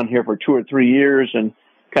stick around here for 2 or 3 years and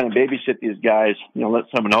kind of babysit these guys, let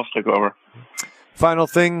someone else take over. Final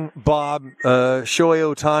thing, Bob, Shohei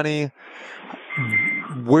Ohtani,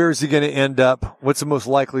 where is he going to end up? What's the most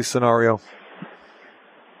likely scenario?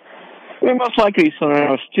 The most likely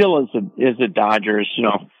scenario still is the Dodgers.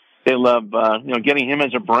 They love getting him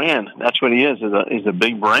as a brand. That's what he is a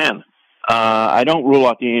big brand. I don't rule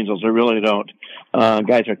out the Angels. I really don't.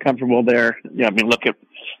 Guys are comfortable there.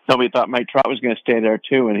 Nobody thought Mike Trout was going to stay there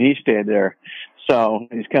too, and he stayed there. So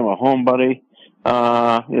he's kind of a home buddy.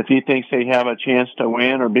 If he thinks they have a chance to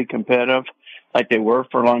win or be competitive, like they were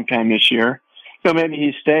for a long time this year, maybe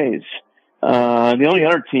he stays. The only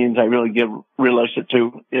other teams I really give realistic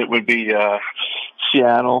to, it would be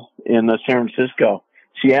Seattle and San Francisco.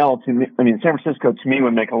 San Francisco to me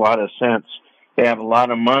would make a lot of sense. They have a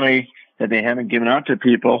lot of money that they haven't given out to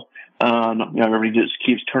people. Everybody just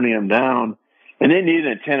keeps turning them down. And they need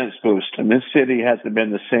an attendance boost. And this city hasn't been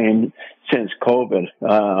the same since COVID.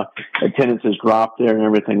 Attendance has dropped there and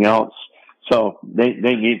everything else. So they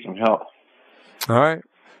need some help. All right.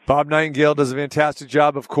 Bob Nightingale does a fantastic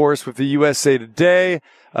job, of course, with the USA Today.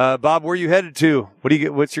 Bob, where are you headed to?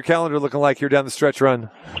 What's your calendar looking like here down the stretch run?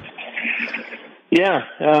 Yeah,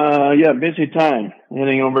 busy time.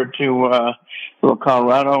 Heading over to little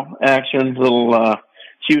Colorado action, little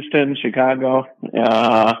Houston, Chicago.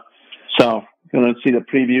 So going to see the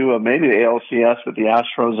preview of maybe the ALCS with the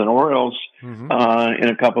Astros and Orioles in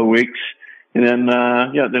a couple of weeks. And then,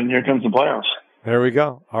 then here comes the playoffs. There we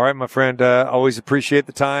go. All right, my friend. Always appreciate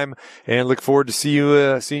the time and look forward to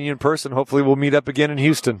seeing you in person. Hopefully we'll meet up again in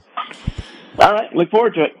Houston. All right. Look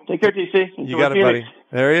forward to it. Take care, TC. You got it, buddy.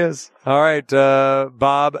 There he is. All right.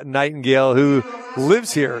 Bob Nightingale, who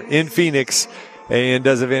lives here in Phoenix and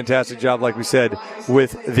does a fantastic job, like we said,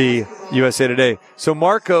 with the USA Today. So,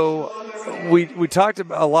 Marco, we talked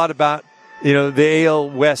a lot about, the AL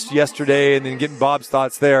West yesterday and then getting Bob's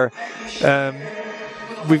thoughts there.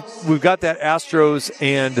 We've got that Astros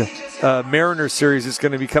and Mariners series that's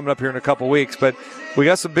going to be coming up here in a couple weeks, but we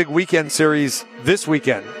got some big weekend series this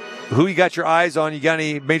weekend. who you got your eyes on? You got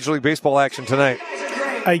any Major League Baseball action tonight?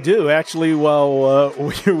 I do. Actually, while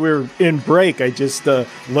we're in break, I just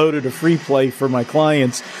loaded a free play for my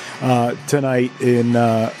clients tonight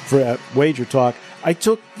for Wager Talk. I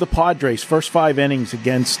took the Padres first 5 innings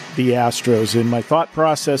against the Astros, and my thought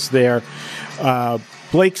process there,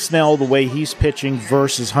 Blake Snell, the way he's pitching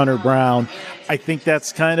versus Hunter Brown, I think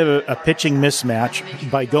that's kind of a pitching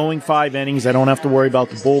mismatch. By going 5 innings, I don't have to worry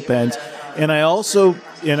about the bullpens. And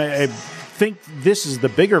I think this is the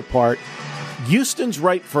bigger part. Houston's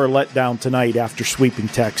ripe for a letdown tonight after sweeping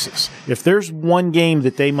Texas. If there's one game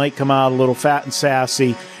that they might come out a little fat and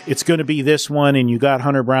sassy, it's going to be this one, and you got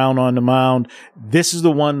Hunter Brown on the mound. This is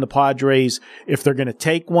the one the Padres, if they're going to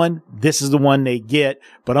take one, this is the one they get.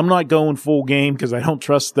 But I'm not going full game because I don't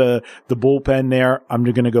trust the bullpen there. I'm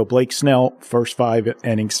going to go Blake Snell, first 5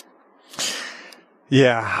 innings.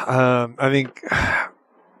 Yeah, I think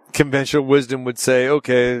conventional wisdom would say,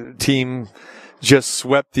 okay, team just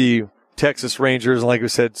swept the Texas Rangers, like we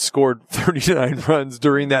said, scored 39 runs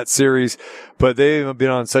during that series, but they've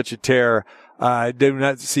been on such a tear. I do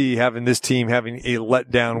not see this team having a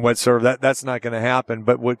letdown whatsoever. That's not going to happen.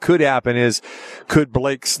 But what could happen is, could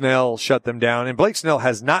Blake Snell shut them down? And Blake Snell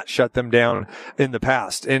has not shut them down in the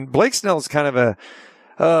past. And Blake Snell is kind of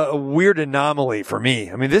a weird anomaly for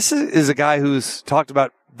me. I mean, this is a guy who's talked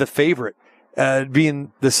about the favorite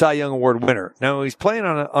being the Cy Young Award winner. Now, he's playing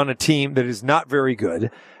on a team that is not very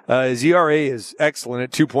good. His ERA is excellent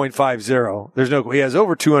at 2.50. He has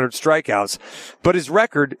over 200 strikeouts, but his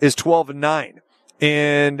record is 12-9.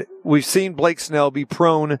 And we've seen Blake Snell be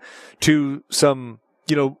prone to some,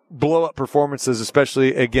 blow up performances,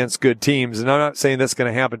 especially against good teams. And I'm not saying that's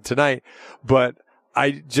going to happen tonight, but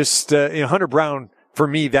I just, Hunter Brown, for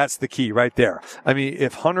me, that's the key right there. I mean,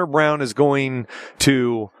 if Hunter Brown is going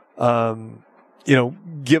to,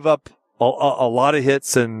 give up a lot of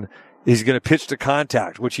hits and he's going to pitch to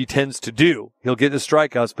contact, which he tends to do. He'll get the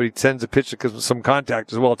strikeouts, but he tends to pitch to some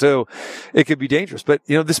contact as well, too. It could be dangerous. But,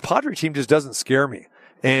 this Padre team just doesn't scare me.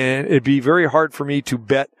 And it'd be very hard for me to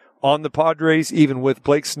bet on the Padres, even with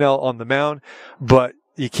Blake Snell on the mound. But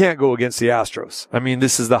you can't go against the Astros. I mean,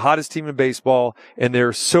 this is the hottest team in baseball, and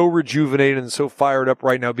they're so rejuvenated and so fired up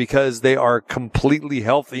right now because they are completely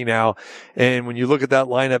healthy now. And when you look at that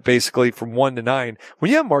lineup, basically from 1 to 9, when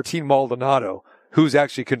you have Martin Maldonado, who's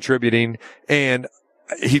actually contributing, and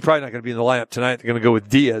he's probably not going to be in the lineup tonight. They're going to go with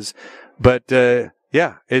Diaz. But,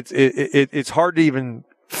 it's hard to even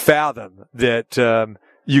fathom that,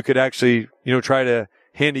 you could actually, try to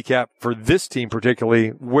handicap for this team, particularly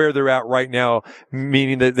where they're at right now,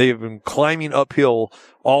 meaning that they've been climbing uphill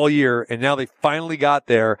all year, and now they finally got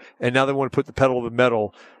there, and now they want to put the pedal to the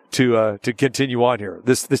metal to continue on here.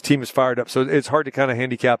 This team is fired up. So it's hard to kind of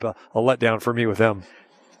handicap a letdown for me with them.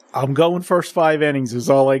 I'm going first 5 innings is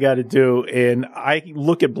all I got to do. And I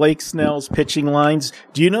look at Blake Snell's pitching lines.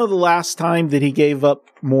 Do you know the last time that he gave up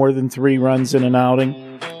more than 3 runs in an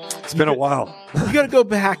outing? It's been a while. You got to go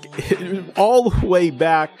back all the way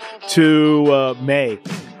back to May,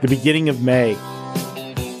 the beginning of May.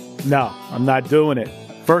 No, I'm not doing it.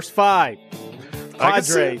 First 5.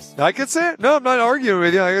 Padres. I could say it. No, I'm not arguing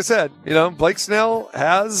with you. Like I said, Blake Snell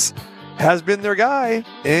has been their guy,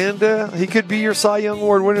 and he could be your Cy Young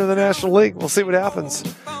Award winner in the National League. We'll see what happens.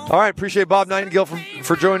 All right, appreciate Bob Nightingale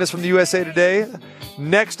for joining us from the USA Today.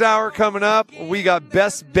 Next hour coming up, we got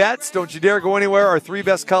Best Bets. Don't you dare go anywhere. Our 3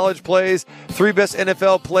 best college plays, 3 best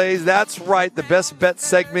NFL plays. That's right, the Best Bets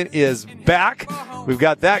segment is back. We've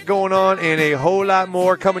got that going on and a whole lot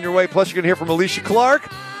more coming your way. Plus, you're going to hear from Alicia Clark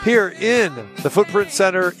here in the Footprint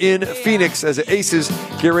Center in Phoenix as the Aces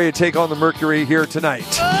get ready to take on the Mercury here tonight.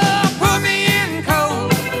 Put me in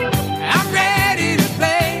cold. I'm ready to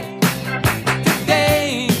play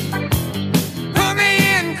today. Put me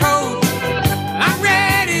in cold. I'm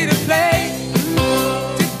ready to play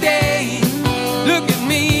today. Look at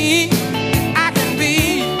me. I can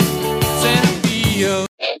be Santa Fe.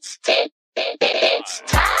 It's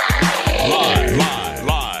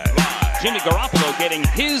Live. Jimmy Garoppolo getting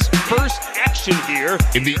his first action here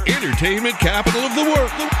In the entertainment capital of the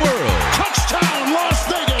world. Touchdown, Las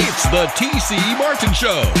Vegas. It's the T.C. Martin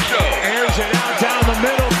Show. Airs it out down the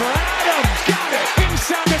middle for Adams. Got it.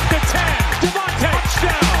 Inside at the 10. Devontae.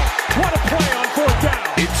 Touchdown. What a play on 4th down.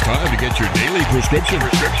 It's time to get your daily prescription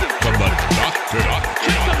from the doctor.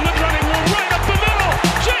 Jacobs running right up the middle.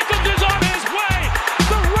 Jacobs is on his way.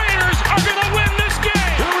 The Raiders are going to win this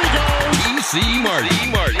game. Here we go. T.C. Martin.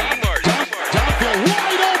 Downfield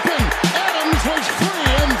wide open. Adams was free,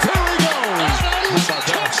 and there he goes. Adams,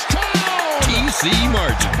 touchdown. T.C.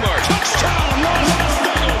 Martin. Touchdown, Las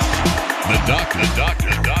Vegas. The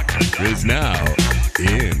doctor is now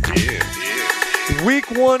in. Week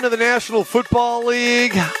 1 of the National Football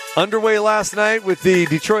League underway last night with the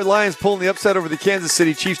Detroit Lions pulling the upset over the Kansas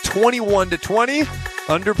City Chiefs 21-20.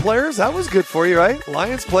 Under players, that was good for you, right?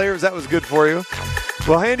 Lions players, that was good for you.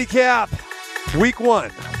 Well, handicap Week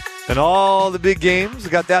 1 and all the big games.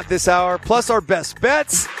 We got that this hour, plus our best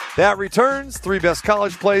bets. That returns 3 best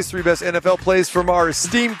college plays, 3 best NFL plays from our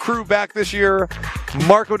esteemed crew back this year.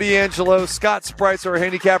 Marco D'Angelo, Scott Sprites, our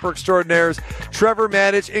handicapper extraordinaires, Trevor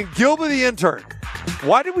Maddich, and Gilby the intern.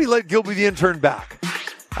 Why did we let Gilby the intern back?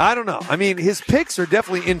 I don't know. I mean, his picks are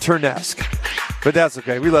definitely intern-esque, but that's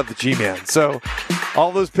okay. We love the G-Man. So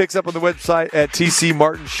all those picks up on the website at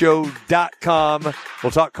tcmartinshow.com.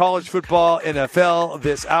 We'll talk college football, NFL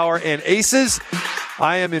this hour, and Aces.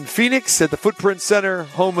 I am in Phoenix at the Footprint Center,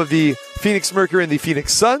 home of the Phoenix Mercury and the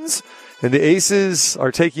Phoenix Suns. And the Aces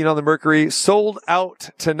are taking on the Mercury. Sold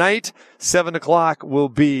out tonight. 7 o'clock will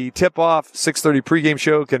be tip-off. 6:30 pregame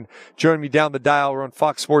show. Can join me down the dial. We're on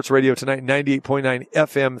Fox Sports Radio tonight, 98.9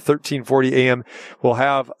 FM, 1340 AM. We'll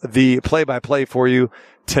have the play-by-play for you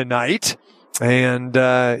tonight. And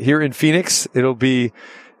here in Phoenix, it'll be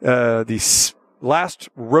the last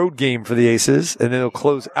road game for the Aces, and then they'll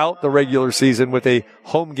close out the regular season with a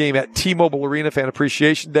home game at T-Mobile Arena, Fan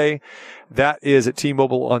Appreciation Day. That is at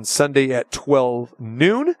T-Mobile on Sunday at 12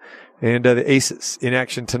 noon. And the Aces in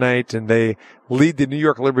action tonight, and they lead the New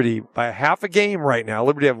York Liberty by a half a game right now.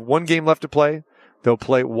 Liberty have 1 game left to play. They'll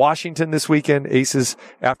play Washington this weekend. Aces,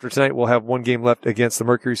 after tonight, will have 1 game left against the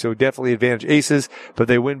Mercury, so definitely advantage Aces. But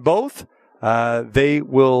they win both. They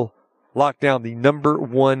will lock down the number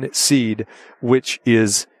 1 seed, which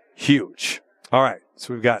is huge. All right,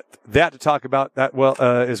 so we've got that to talk about that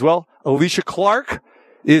as well. Alicia Clark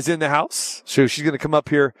is in the house, so she's going to come up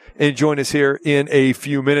here and join us here in a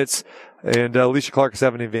few minutes. And Alicia Clark is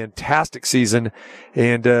having a fantastic season,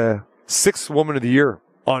 and 6th Woman of the Year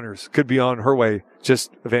honors could be on her way.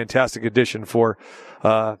 Just a fantastic addition for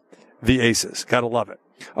the Aces. Gotta love it.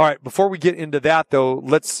 All right, before we get into that, though,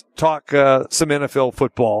 let's talk some NFL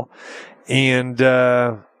football. And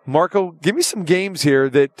Marco, give me some games here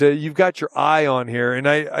that you've got your eye on here. And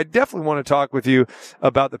I definitely want to talk with you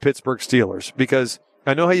about the Pittsburgh Steelers, because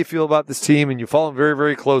I know how you feel about this team, and you follow them very,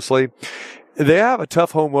 very closely. They have a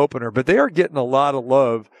tough home opener, but they are getting a lot of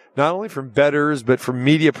love, not only from bettors, but from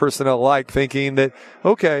media personnel alike, thinking that,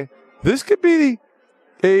 okay, this could be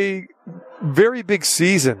a very big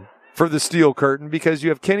season for the Steel Curtain, because you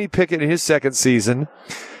have Kenny Pickett in his 2nd season,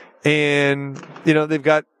 and, you know, they've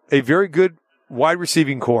got a very good wide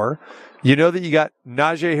receiving core. You know that you got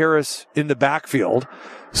Najee Harris in the backfield.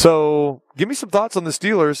 So give me some thoughts on the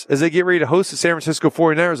Steelers as they get ready to host the San Francisco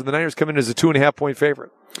 49ers, and the Niners come in as a 2.5-point favorite.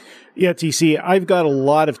 Yeah, TC, I've got a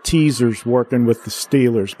lot of teasers working with the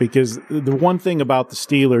Steelers, because the one thing about the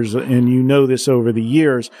Steelers, and you know this over the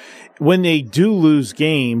years, when they do lose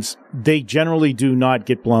games, they generally do not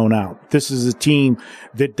get blown out. This is a team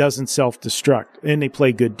that doesn't self-destruct, and they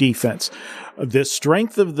play good defense. The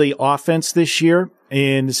strength of the offense this year,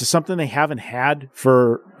 and this is something they haven't had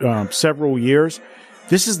for several years,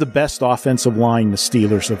 this is the best offensive line the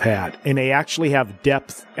Steelers have had, and they actually have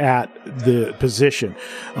depth at the position.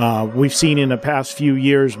 We've seen in the past few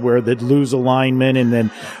years where they'd lose a lineman, and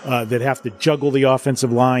then they'd have to juggle the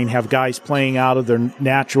offensive line, have guys playing out of their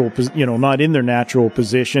natural, not in their natural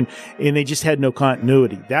position, and they just had no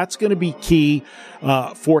continuity. That's going to be key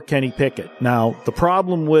for Kenny Pickett. Now, the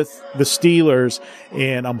problem with the Steelers,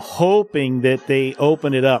 and I'm hoping that they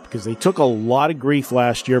open it up, because they took a lot of grief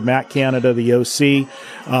last year, Matt Canada, the OC,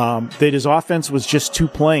 that his offense was just too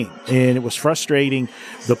plain, and it was frustrating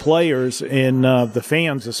the players and the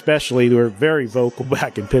fans especially, who were very vocal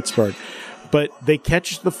back in Pittsburgh. But they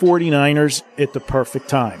catch the 49ers at the perfect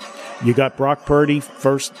time. You got Brock Purdy,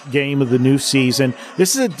 first game of the new season.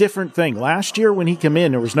 This is a different thing. Last year when he came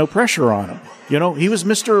in, there was no pressure on him. You know, he was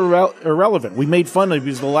Mr. Irrelevant. We made fun of him. He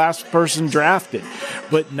was the last person drafted.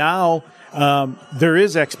 But now there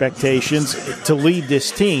is expectations to lead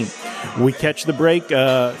this team. We catch the break.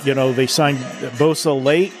 They signed Bosa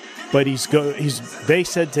late, but they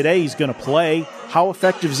said today he's going to play. How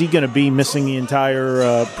effective is he going to be missing the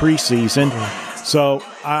entire preseason? So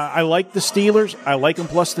I like the Steelers. I like them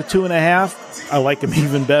plus the 2.5. I like them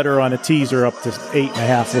even better on a teaser up to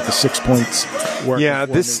 8.5 with the 6 points. Yeah,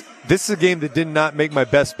 this is a game that did not make my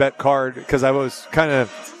best bet card, because I was kind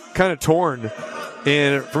of torn.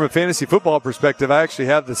 And from a fantasy football perspective, I actually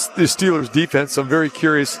have the Steelers defense. So I'm very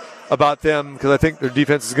curious about them, because I think their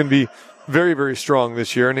defense is going to be very, very strong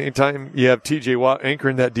this year. And anytime you have TJ Watt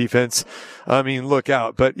anchoring that defense, I mean, look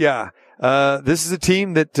out. But yeah, this is a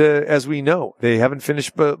team that, as we know, they haven't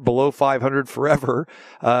finished below 500 forever.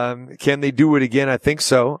 Can they do it again? I think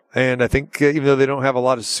so. And I think even though they don't have a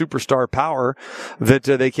lot of superstar power, that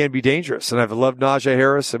they can be dangerous. And I've loved Najee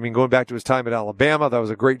Harris. I mean, going back to his time at Alabama, that was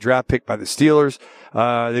a great draft pick by the Steelers.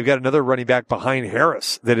 They've got another running back behind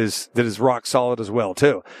Harris that is rock solid as well,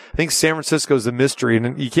 too. I think San Francisco is the mystery,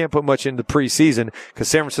 and you can't put much into preseason because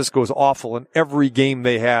San Francisco was awful in every game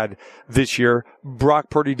they had this year. Brock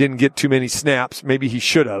Purdy didn't get too many snaps. Maybe he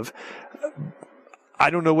should have. I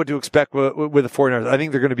don't know what to expect with the 49ers. I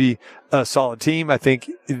think they're going to be a solid team. I think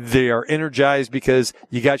they are energized because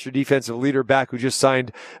you got your defensive leader back who just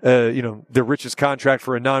signed, the richest contract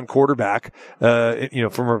for a non-quarterback,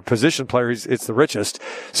 from a position player. It's the richest.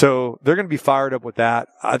 So they're going to be fired up with that.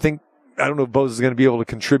 I don't know if Bose is going to be able to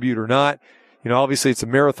contribute or not. Obviously it's a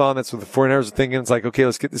marathon. That's what the 49ers are thinking. It's like, okay,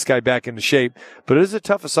 let's get this guy back into shape. But it is a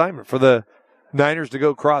tough assignment for the Niners to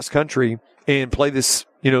go cross country and play this,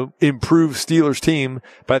 improved Steelers team.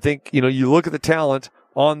 But I think, you look at the talent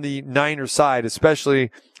on the Niners side,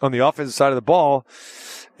 especially on the offensive side of the ball,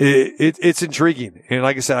 it's intriguing. And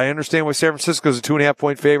like I said, I understand why San Francisco is a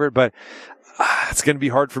 2.5-point favorite, but it's going to be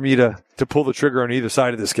hard for me to pull the trigger on either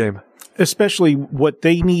side of this game. Especially what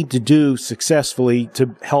they need to do successfully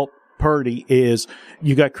to help Purdy is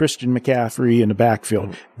you got Christian McCaffrey in the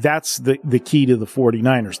backfield. That's the key to the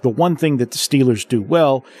 49ers. The one thing that the Steelers do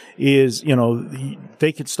well is,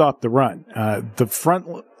 they can stop the run.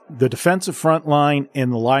 The defensive front line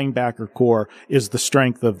and the linebacker core is the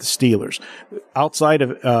strength of the Steelers. Outside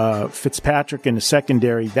of Fitzpatrick in the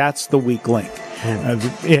secondary, that's the weak link.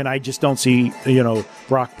 And I just don't see,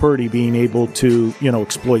 Brock Purdy being able to,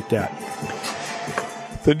 exploit that.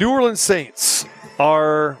 The New Orleans Saints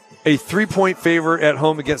are a 3-point favorite at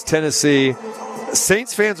home against Tennessee.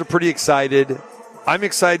 Saints fans are pretty excited. I'm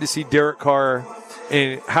excited to see Derek Carr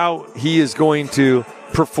and how he is going to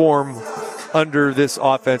perform under this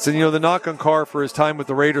offense. And, the knock on Carr for his time with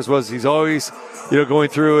the Raiders was he's always, going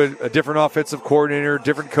through a different offensive coordinator,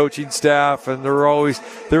 different coaching staff, and there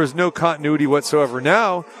was no continuity whatsoever.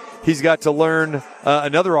 Now he's got to learn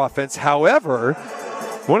another offense. However,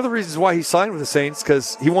 one of the reasons why he signed with the Saints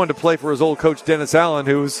because he wanted to play for his old coach, Dennis Allen,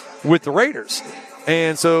 who was with the Raiders.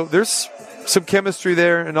 And so there's some chemistry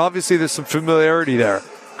there, and obviously there's some familiarity there.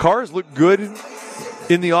 Carr's looked good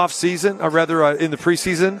in the offseason, or rather in the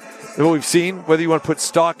preseason, and what we've seen. Whether you want to put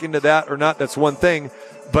stock into that or not, that's one thing.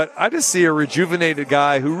 But I just see a rejuvenated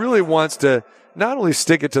guy who really wants to not only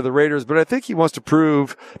stick it to the Raiders, but I think he wants to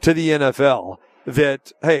prove to the NFL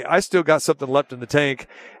that, hey, I still got something left in the tank.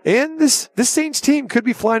 And this Saints team could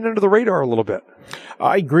be flying under the radar a little bit.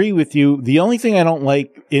 I agree with you. The only thing I don't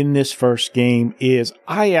like in this first game is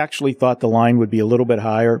I actually thought the line would be a little bit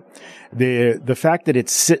higher. The fact that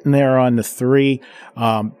it's sitting there on the 3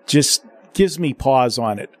 just gives me pause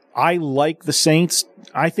on it. I like the Saints.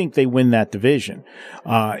 I think they win that division.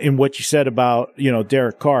 And what you said about,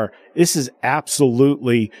 Derek Carr, this is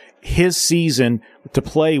absolutely his season to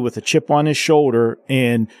play with a chip on his shoulder,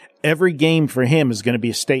 and every game for him is going to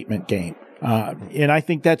be a statement game. And I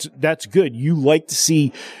think that's good. You like to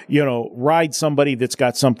see, ride somebody that's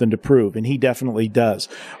got something to prove, and he definitely does.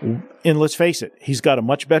 And let's face it, he's got a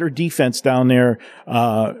much better defense down there,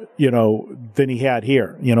 than he had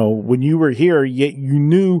here. When you were here, you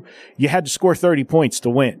knew you had to score 30 points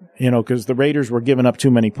to win, because the Raiders were giving up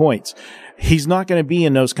too many points. He's not going to be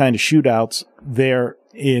in those kind of shootouts there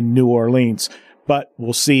in New Orleans. But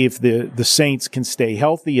we'll see if the Saints can stay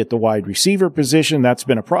healthy at the wide receiver position. That's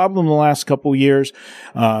been a problem the last couple of years.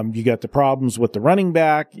 You got the problems with the running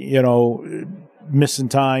back, missing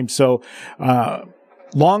time. So,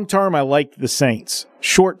 long term, I like the Saints.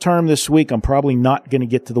 Short term this week, I'm probably not going to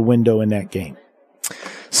get to the window in that game.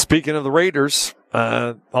 Speaking of the Raiders,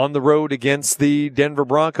 on the road against the Denver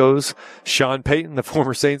Broncos, Sean Payton, the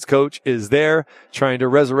former Saints coach, is there trying to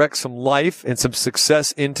resurrect some life and some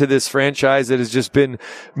success into this franchise that has just been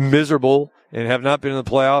miserable and have not been in the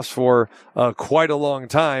playoffs for quite a long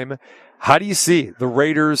time. How do you see the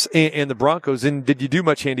Raiders and the Broncos? And did you do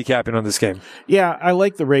much handicapping on this game? Yeah, I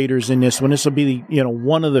like the Raiders in this one. This will be,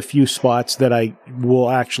 one of the few spots that I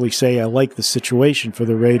will actually say I like the situation for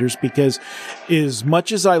the Raiders, because as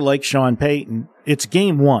much as I like Sean Payton, it's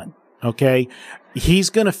game 1. Okay.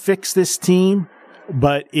 He's going to fix this team,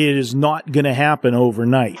 but it is not going to happen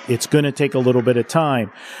overnight. It's going to take a little bit of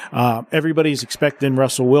time. Everybody's expecting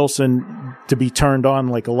Russell Wilson to be turned on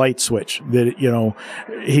like a light switch. That,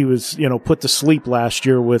 he was, put to sleep last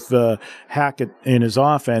year with Hackett in his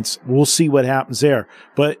offense. We'll see what happens there.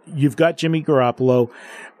 But you've got Jimmy Garoppolo.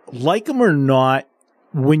 Like him or not,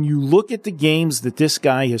 when you look at the games that this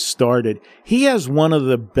guy has started, he has one of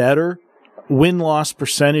the better win-loss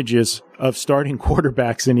percentages of starting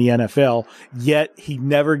quarterbacks in the NFL, yet he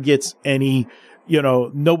never gets any,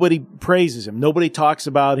 nobody praises him. Nobody talks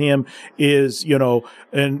about him as,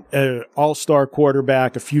 an all-star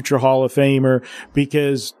quarterback, a future Hall of Famer,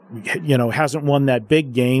 because, hasn't won that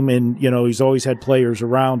big game and, he's always had players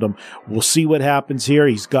around him. We'll see what happens here.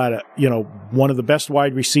 He's got one of the best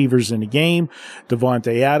wide receivers in the game,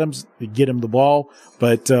 Davante Adams, to get him the ball.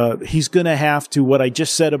 But, he's going to have to, what I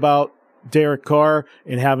just said about Derek Carr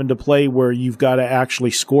and having to play where you've got to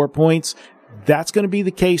actually score points, that's going to be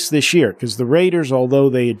the case this year, because the Raiders, although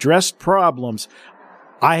they addressed problems,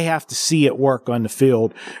 I have to see it work on the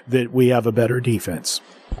field that we have a better defense.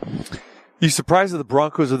 You surprised that the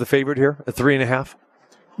Broncos are the favorite here at 3.5?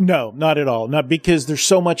 No, not at all. Not because there's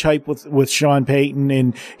so much hype with Sean Payton,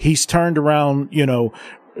 and he's turned around,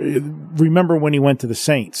 remember when he went to the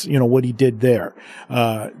Saints, what he did there.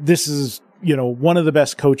 This is, one of the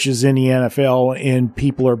best coaches in the NFL, and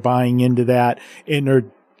people are buying into that, and they're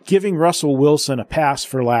giving Russell Wilson a pass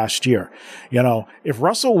for last year. If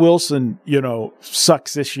Russell Wilson,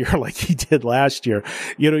 sucks this year like he did last year,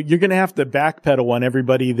 you're going to have to backpedal on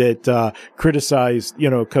everybody that criticized,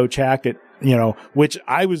 Coach Hackett, which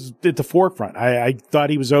I was at the forefront. I thought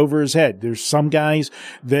he was over his head. There's some guys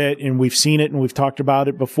that, and we've seen it and we've talked about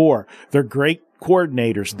it before, they're great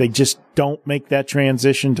coordinators. They just don't make that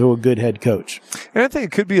transition to a good head coach. And I think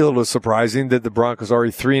it could be a little surprising that the Broncos are a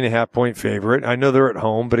 3.5-point favorite. I know they're at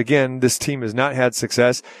home, but again, this team has not had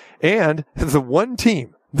success. And the one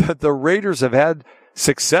team that the Raiders have had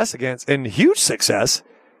success against, and huge success,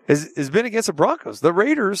 has been against the Broncos. The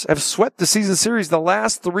Raiders have swept the season series the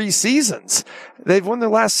last 3 seasons. They've won their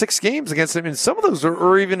last 6 games against them, and some of those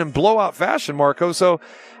are even in blowout fashion, Marco. So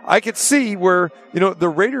I could see where, the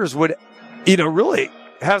Raiders would really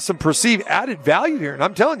have some perceived added value here. And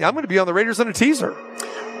I'm telling you, I'm going to be on the Raiders on a teaser.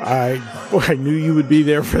 I knew you would be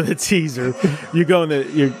there for the teaser. You going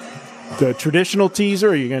the traditional teaser,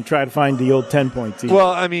 or are you going to try to find the old 10-point teaser?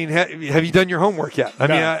 Well, I mean, have you done your homework yet? I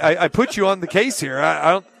mean, I put you on the case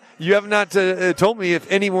here. You have not told me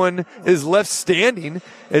if anyone is left standing.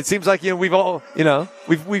 It seems like, we've all,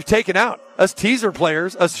 we've taken out us teaser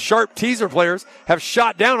players, us sharp teaser players have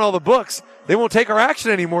shot down all the books. They won't take our action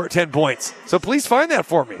anymore at 10 points. So please find that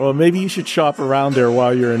for me. Well, maybe you should shop around there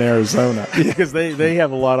while you're in Arizona, because they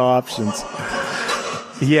have a lot of options.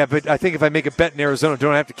 Yeah, but I think if I make a bet in Arizona,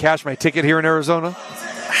 don't I have to cash my ticket here in Arizona?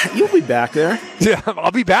 You'll be back there. Yeah,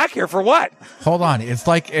 I'll be back here for what? Hold on. It's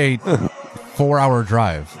like a 4-hour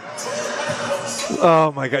drive.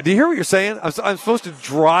 Oh, my God. Do you hear what you're saying? I'm supposed to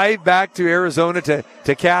drive back to Arizona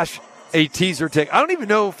to cash a teaser ticket. I don't even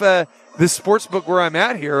know if this sports book where I'm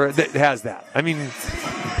at here that has that. I mean,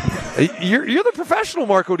 you're the professional,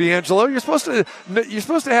 Marco D'Angelo. You're supposed to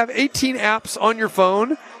have 18 apps on your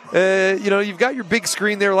phone. You've got your big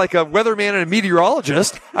screen there like a weatherman and a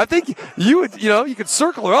meteorologist. I think you could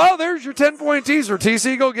circle it. Oh, there's your 10-point teaser,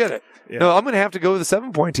 TC. Go get it. Yeah. No, I'm going to have to go with a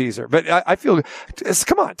 7-point teaser. But I feel,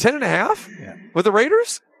 come on, 10.5 with the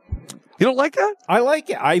Raiders? You don't like that? I like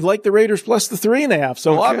it. I like the Raiders plus the 3.5.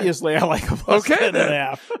 So obviously I like them plus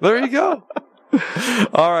 10.5. There you go.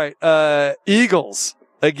 All right. Eagles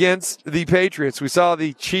against the Patriots. We saw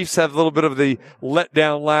the Chiefs have a little bit of the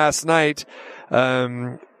letdown last night.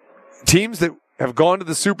 Teams that have gone to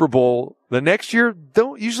the Super Bowl the next year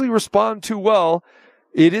don't usually respond too well.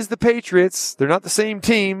 It is the Patriots. They're not the same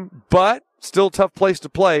team, but still a tough place to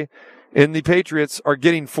play. And the Patriots are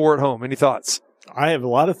getting 4 at home. Any thoughts? I have a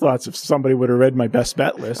lot of thoughts if somebody would have read my best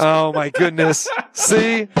bet list. Oh, my goodness.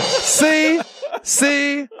 See?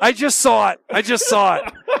 I just saw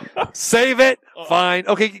it. Save it. Fine.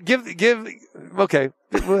 Okay, okay.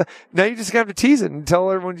 Now you just have to tease it and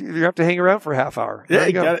tell everyone you have to hang around for a half hour. Yeah,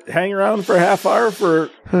 you got to hang around for a half hour for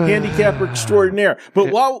handicapper extraordinaire.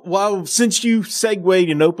 But while since you segued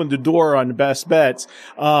and opened the door on the best bets,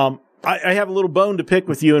 I have a little bone to pick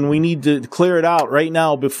with you, and we need to clear it out right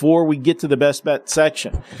now before we get to the best bet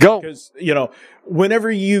section. Go. Because, whenever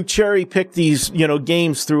you cherry pick these,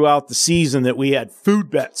 games throughout the season that we had food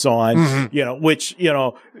bets on, which,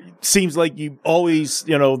 seems like you always,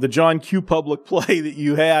 the John Q. Public play that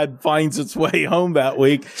you had finds its way home that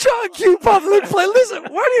week. John Q. Public play. Listen,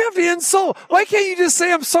 why do you have to insult? Why can't you just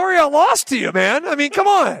say, I'm sorry I lost to you, man? I mean, come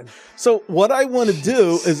on. So what I want to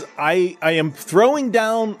do is I am throwing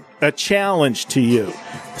down a challenge to you.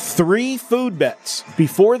 3 food bets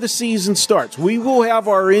before the season starts. We will have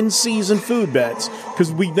our in-season food bets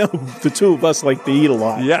because we know the two of us like to eat a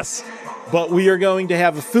lot. Yes. But we are going to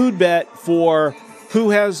have a food bet for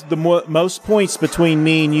who has the most points between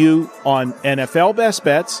me and you on NFL best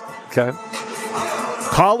bets. Okay.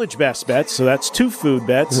 college best bets, so that's 2 food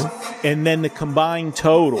bets, and then the combined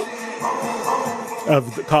total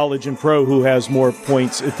of the college and pro who has more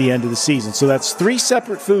points at the end of the season. So that's 3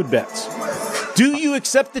 separate food bets. Do you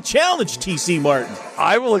accept the challenge, TC Martin?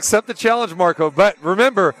 I will accept the challenge, Marco. But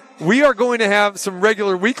remember, we are going to have some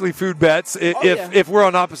regular weekly food bets if we're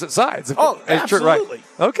on opposite sides. Absolutely.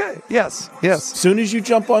 Right. Okay. Yes. As soon as you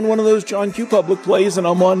jump on one of those John Q. Public plays and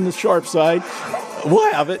I'm on the sharp side,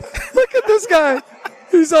 we'll have it. Look at this guy.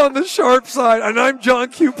 He's on the sharp side, and I'm John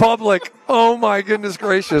Q. Public. Oh, my goodness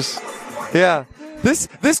gracious. Yeah.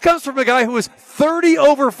 This comes from a guy who is 30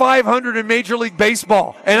 over 500 in Major League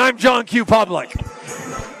Baseball, and I'm John Q. Public.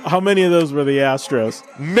 How many of those were the Astros?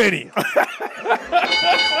 Many.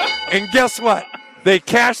 And guess what? They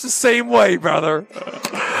cash the same way, brother.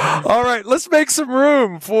 All right, let's make some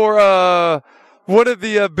room for one of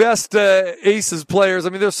the best Aces players. I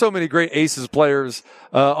mean, there's so many great Aces players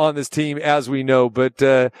on this team, as we know,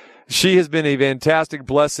 but she has been a fantastic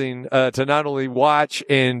blessing to not only watch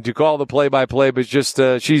and to call the play-by-play, but just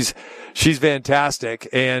she's fantastic,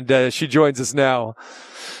 and she joins us now.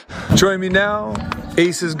 Join me now,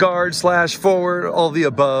 Aces guard / forward, all the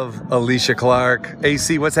above, Alicia Clark.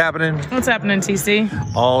 AC, what's happening? What's happening, TC?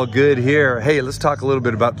 All good here. Hey, let's talk a little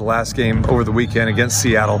bit about the last game over the weekend against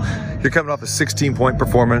Seattle. You're coming off a 16-point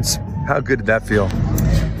performance. How good did that feel?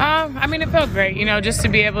 I mean, it felt great, just to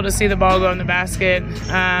be able to see the ball go in the basket,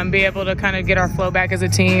 be able to kind of get our flow back as a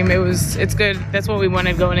team. It's good. That's what we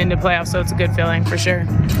wanted going into playoffs, so it's a good feeling for sure.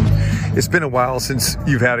 It's been a while since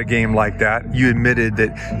you've had a game like that. You admitted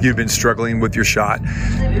that you've been struggling with your shot.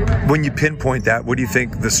 When you pinpoint that, what do you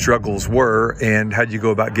think the struggles were, and how did you go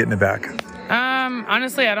about getting it back?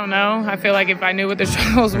 Honestly, I don't know. I feel like if I knew what the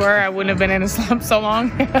struggles were, I wouldn't have been in a slump so long.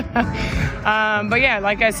 But yeah,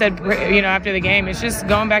 like I said, after the game, it's just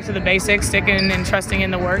going back to the basics, sticking and trusting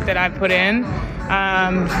in the work that I've put in.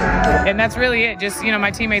 And that's really it. Just,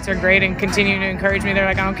 my teammates are great and continue to encourage me. They're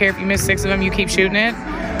like, I don't care if you miss 6 of them, you keep shooting it.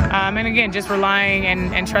 And again, just relying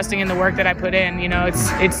and trusting in the work that I put in.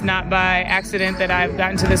 It's not by accident that I've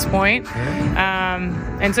gotten to this point.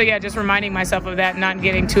 And so, yeah, just reminding myself of that, not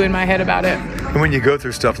getting too in my head about it. And when you go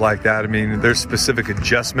through stuff like that, I mean, there's specific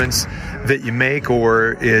adjustments that you make,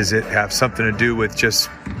 or is it have something to do with just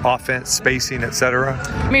offense, spacing, etc.?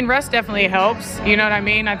 I mean, rest definitely helps. You know what I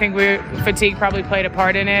mean? I think fatigue probably played a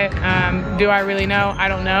part in it. Do I really know? I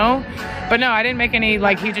don't know. But no, I didn't make any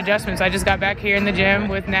huge adjustments. I just got back here in the gym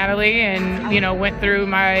with Natalie and, went through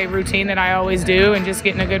my routine that I always do and just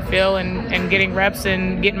getting a good feel and getting reps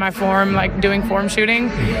and getting my form, doing form shooting.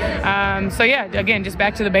 So yeah, again, just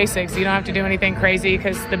back to the basics. You don't have to do anything crazy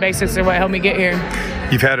because the basics are what helped me get here.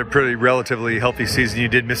 You've had a pretty relatively healthy season. You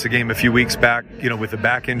did miss a game a few weeks back, with a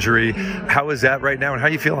back injury. How is that right now, and how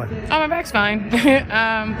are you feeling? Oh, my back's fine.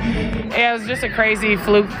 It was just a crazy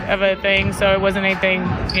fluke of a thing, so it wasn't anything,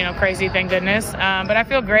 crazy, thank goodness. But I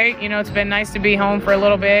feel great. It's been nice to be home for a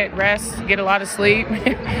little bit, rest, get a lot of sleep,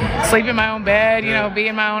 sleep in my own bed, be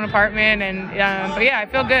in my own apartment. And but yeah, I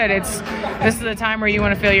feel good. This is the time where you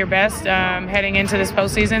want to feel your best heading into this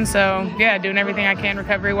postseason. So yeah, doing everything I can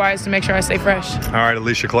recovery-wise to make sure I stay fresh. All right,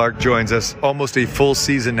 Alicia Clark joins us. Almost a full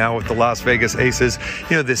season now with the Las Vegas Aces.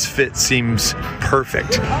 This fit seems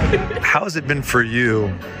perfect. How has it been for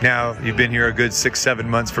you? Now you've been here a good 6-7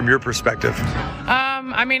 months from your perspective.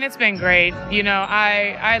 I mean, it's been great.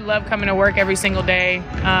 I love coming to work every single day,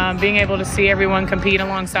 being able to see everyone compete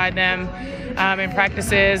alongside them in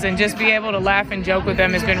practices and just be able to laugh and joke with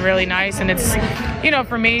them has been really nice. And it's,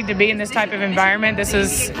 for me to be in this type of environment, this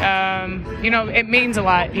is, it means a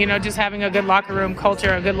lot, just having a good locker room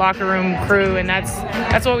culture, a good locker room crew. And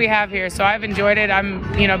that's what we have here. So I've enjoyed it. I'm,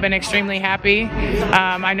 been extremely happy.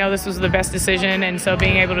 I know this was the best decision. And so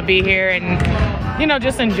being able to be here and,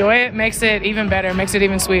 just enjoy it makes it even better, makes it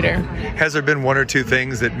even sweeter. Has there been one or two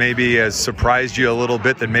things that maybe has surprised you a little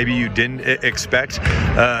bit that maybe you didn't expect?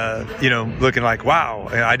 Looking like, wow,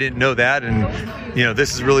 I didn't know that, and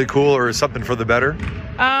this is really cool, or something for the better?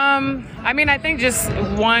 I mean, I think just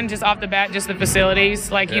off the bat, just the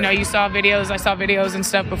facilities. You saw videos, I saw videos and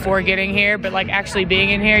stuff before getting here, but actually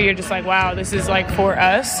being in here, you're just like, wow, this is for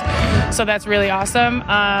us. So that's really awesome.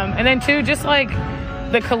 And then two, just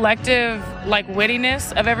the collective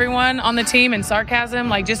wittiness of everyone on the team and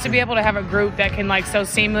sarcasm, just to be able to have a group that can so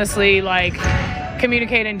seamlessly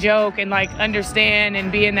communicate and joke and like understand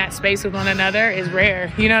and be in that space with one another is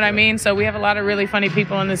rare. You know what I mean? So we have a lot of really funny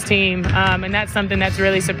people on this team, and that's something that's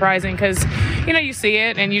really surprising because, you know, you see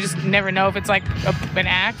it and you just never know if it's like an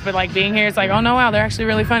act, but like being here, it's like, oh no, wow, they're actually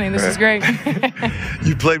really funny. This is great.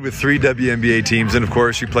 You played with 3 WNBA teams, and of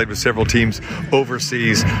course you played with several teams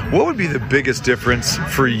overseas. What would be the biggest difference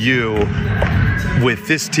for you with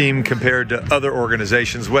this team compared to other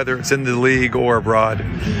organizations, whether it's in the league or abroad?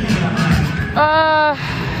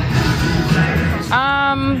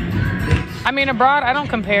 I mean, abroad, I don't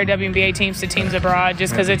compare WNBA teams to teams abroad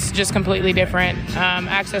just because it's just completely different.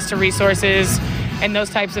 Access to resources and those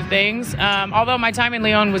types of things. Although my time in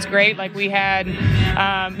Lyon was great, like we had,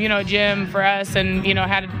 you know, a gym for us and, you know,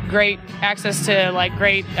 had great access to like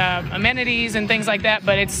great amenities and things like that,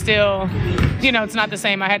 but it's still, you know, it's not the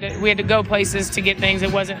same. We had to go places to get things.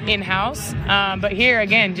 It wasn't in-house. But here,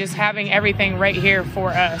 again, just having everything right here for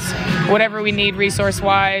us. Whatever we need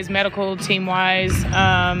resource-wise, medical team-wise,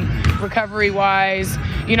 recovery-wise,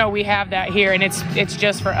 you know, we have that here, and it's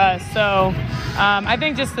just for us. So I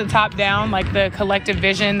think just the top-down, like the collective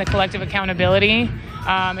vision, the collective accountability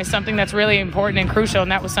is something that's really important and crucial,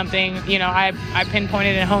 and that was something, you know, I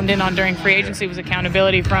pinpointed and honed in on during free agency was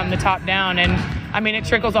accountability from the top down. And I mean, it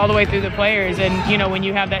trickles all the way through the players, and you know, when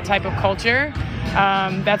you have that type of culture,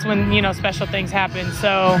 that's when, you know, special things happen.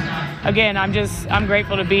 So again, I'm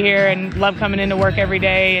grateful to be here and love coming into work every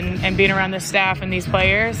day and being around this staff and these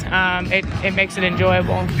players. It makes it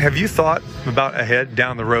enjoyable. Have you thought about ahead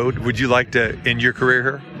down the road? Would you like to end your career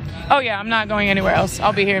here? Oh yeah, I'm not going anywhere else.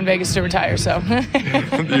 I'll be here in Vegas to retire. So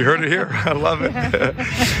you heard it here. I love it.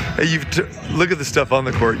 Hey, look at the stuff on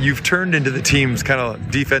the court. You've turned into the team's kind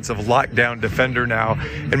of defensive lockdown defender now,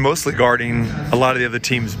 and mostly guarding a lot of the other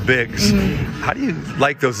team's bigs. Mm-hmm. How do you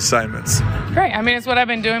like those assignments? Great. I mean, it's what I've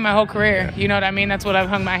been doing my whole career. You know what I mean? That's what I've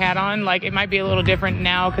hung my hat on. Like, it might be a little different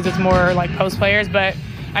now because it's more like post players, but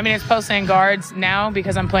I mean, it's post and guards now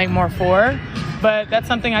because I'm playing more 4. But that's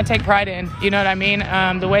something I take pride in. You know what I mean?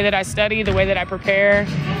 The way that I study, the way that I prepare.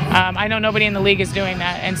 I know nobody in the league is doing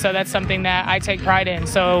that. And so that's something that I take pride in.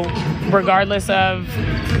 So regardless of,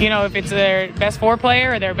 you know, if it's their best 4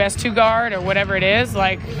 player or their best 2 guard or whatever it is,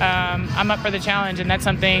 like, I'm up for the challenge. And that's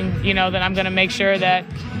something, you know, that I'm going to make sure that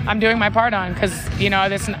I'm doing my part on. Because, you know,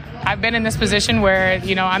 I've been in this position where,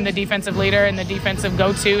 you know, I'm the defensive leader and the defensive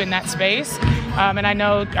go-to in that space. And I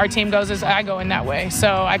know our team goes as I go in that way.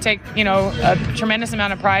 So I take, you know, a tremendous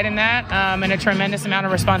amount of pride in that, and a tremendous amount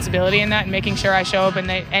of responsibility in that, and making sure I show up and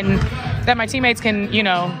that my teammates can, you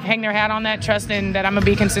know, hang their hat on that, trusting that I'm going to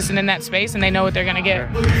be consistent in that space and they know what they're going to get.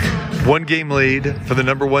 1 game lead for the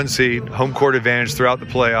number 1 seed, home court advantage throughout the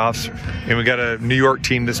playoffs, and we got a New York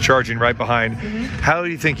team that's charging right behind. Mm-hmm. How do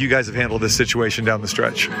you think you guys have handled this situation down the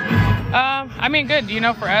stretch? I mean, good. You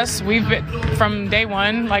know, for us, we've been, from day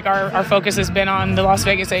one, like our focus has been on the Las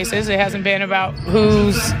Vegas Aces. It hasn't been about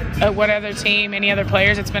what other team, any other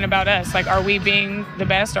players. It's been about us. Like, are we being the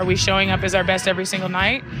best? Are we showing up as our best every single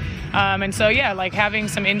night? And so, yeah, like having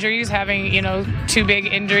some injuries, having, you know, 2 big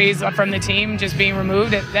injuries from the team just being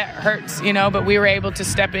removed, that hurts, you know, but we were able to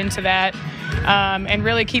step into that and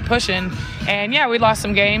really keep pushing. And, yeah, we lost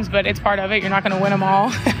some games, but it's part of it. You're not going to win them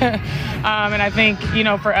all. And I think, you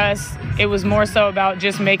know, for us, it was more so about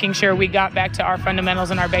just making sure we got back to our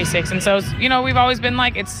fundamentals and our basics. And so, you know, we've always been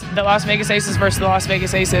like, it's the Las Vegas Aces versus the Las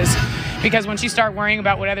Vegas Aces. Because once you start worrying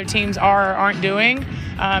about what other teams are or aren't doing,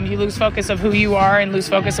 you lose focus of who you are and lose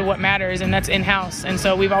focus of what matters, and that's in-house. And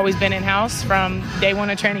so we've always been in-house from day 1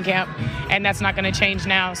 of training camp, and that's not going to change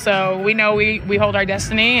now. So we know we hold our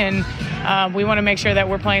destiny, and we want to make sure that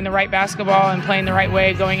we're playing the right basketball and playing the right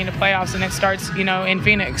way going into playoffs, and it starts, you know, in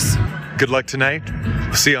Phoenix. Good luck tonight.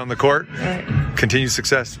 We'll see you on the court. All right. Continued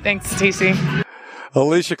success. Thanks, TC.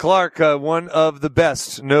 Alicia Clark, one of the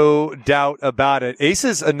best, no doubt about it.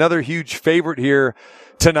 Aces, another huge favorite here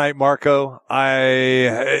tonight, Marco.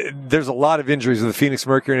 There's a lot of injuries with the Phoenix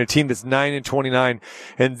Mercury and a team that's 9-29.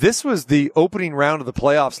 And this was the opening round of the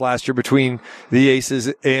playoffs last year between the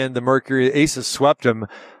Aces and the Mercury. The Aces swept them.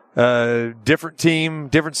 Different team,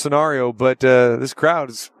 different scenario, but this crowd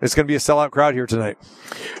it's going to be a sellout crowd here tonight.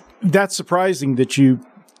 That's surprising that you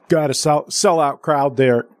got a sellout crowd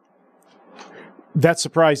there. That's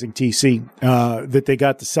surprising, TC, that they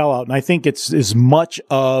got the sellout. And I think it's as much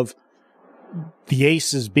of the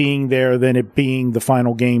Aces being there than it being the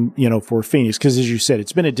final game, you know, for Phoenix. Because as you said,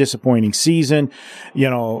 it's been a disappointing season. You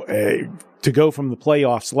know, to go from the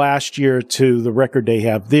playoffs last year to the record they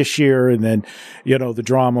have this year, and then, you know, the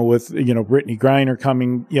drama with, you know, Brittany Griner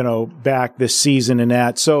coming, you know, back this season and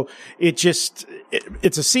that. So it's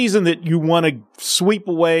a season that you want to sweep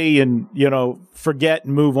away and, you know, forget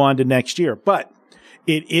and move on to next year. But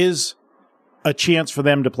it is a chance for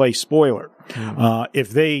them to play spoiler. If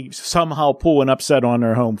they somehow pull an upset on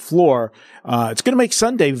their home floor, it's going to make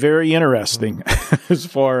Sunday very interesting as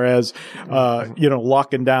far as,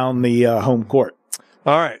 locking down the home court.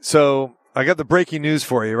 All right. So I got the breaking news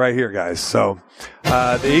for you right here, guys. So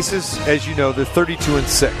the Aces, as you know, they're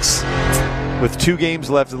 32-6. With 2 games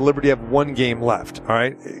left, the Liberty have 1 game left. All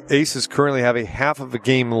right. Aces currently have a half of a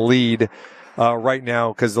game lead right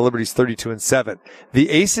now because the Liberty's 32-7. The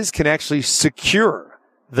Aces can actually secure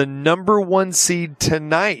the number 1 seed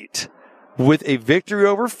tonight with a victory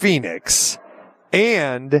over Phoenix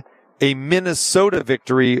and a Minnesota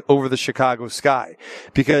victory over the Chicago Sky.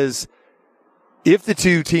 Because if the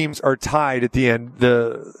 2 teams are tied at the end,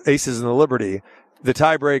 the Aces and the Liberty, the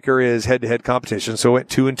tiebreaker is head-to-head competition. So it went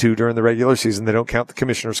 2-2 during the regular season. They don't count the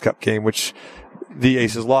Commissioner's Cup game, which the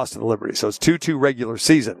Aces lost to the Liberty. So it's 2-2 regular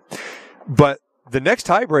season. But the next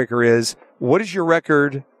tiebreaker is, what is your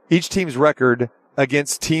record, each team's record,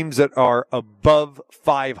 against teams that are above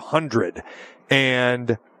 500?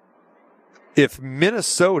 And if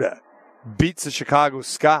Minnesota beats the Chicago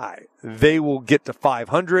Sky, they will get to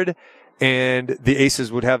 500, and the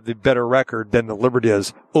Aces would have the better record than the Liberty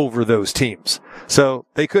does over those teams. So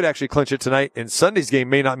they could actually clinch it tonight, and Sunday's game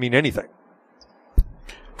may not mean anything.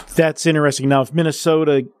 That's interesting. Now, if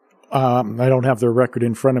Minnesota, I don't have their record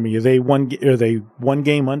in front of me. Are they one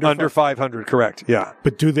game under? Under 500, correct. Yeah.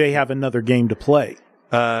 But do they have another game to play?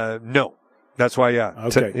 No. That's why, yeah.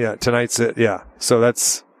 Okay. Tonight's it. Yeah. So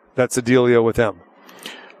that's the dealio with them.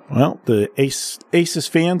 Well, the Aces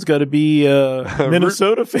fans got to be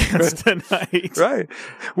Minnesota fans tonight. Right.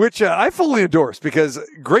 Which I fully endorse because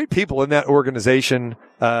great people in that organization,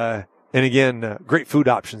 and again, great food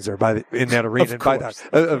options there in that arena. Of course.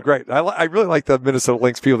 Great. I really like the Minnesota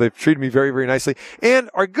Lynx people. They've treated me very, very nicely. And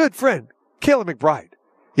our good friend, Kayla McBride,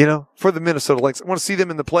 for the Minnesota Lynx. I want to see them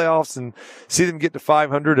in the playoffs and see them get to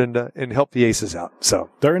 500 and help the Aces out. So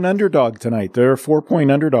they're an underdog tonight. They're a 4-point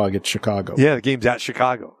underdog at Chicago. Yeah, the game's at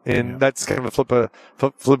Chicago. And that's kind of a flip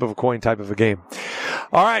of a coin type of a game.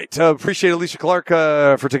 All right. Appreciate Alicia Clark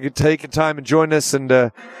for taking time and joining us. And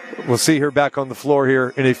we'll see her back on the floor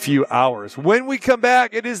here in a few hours. When we come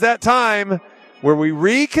back, it is that time where we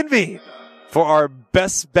reconvene for our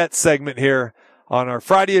best bet segment here on our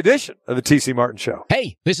Friday edition of the TC Martin Show.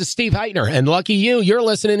 Hey, this is Steve Heitner, and lucky you're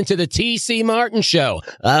listening to the TC Martin Show.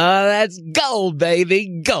 Let's go,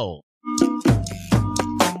 baby, go.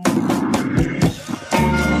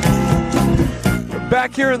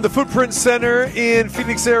 Back here in the Footprint Center in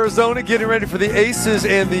Phoenix, Arizona, getting ready for the Aces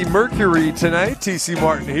and the Mercury tonight. TC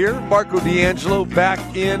Martin here. Marco D'Angelo back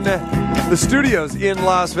in the studios in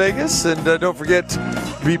Las Vegas. And don't forget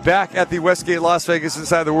to be back at the Westgate Las Vegas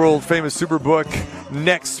Inside the World famous Superbook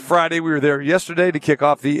next Friday. We were there yesterday to kick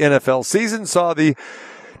off the NFL season. Saw the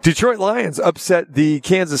Detroit Lions upset the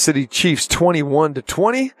Kansas City Chiefs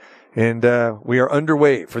 21-20. And we are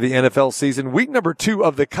underway for the NFL season. Week number 2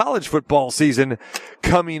 of the college football season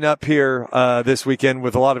coming up here this weekend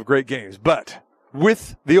with a lot of great games. But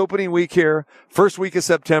with the opening week here, first week of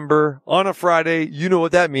September, on a Friday, you know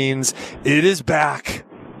what that means. It is back.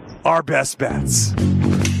 Our best bets.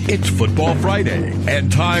 It's Football Friday and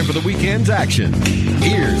time for the weekend's action.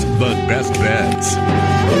 Here's the best bets.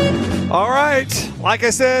 All right. Like I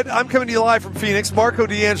said, I'm coming to you live from Phoenix. Marco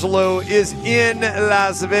D'Angelo is in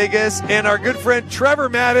Las Vegas. And our good friend Trevor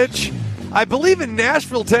Maddich, I believe in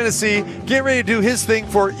Nashville, Tennessee, getting ready to do his thing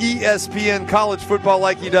for ESPN college football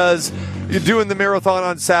like he does. You're doing the marathon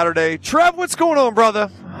on Saturday. Trev, what's going on,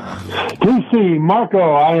 brother? TC,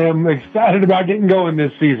 Marco, I am excited about getting going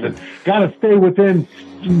this season. Got to stay within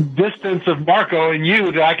distance of Marco and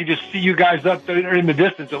you that I can just see you guys up there in the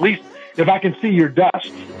distance, at least if I can see your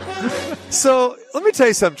dust. So let me tell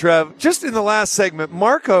you something, Trev. Just in the last segment,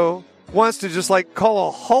 Marco wants to just call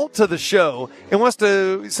a halt to the show and wants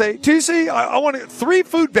to say, TC, I want 3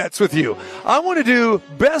 food bets with you. I want to do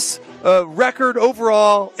best record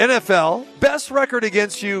overall NFL, best record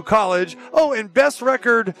against you college, and best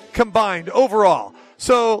record combined overall.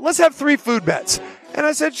 So let's have 3 food bets. And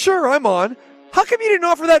I said, sure, I'm on. How come you didn't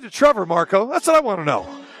offer that to Trevor, Marco? That's what I want to know.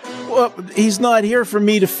 Well, he's not here for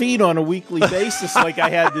me to feed on a weekly basis like I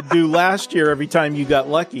had to do last year every time you got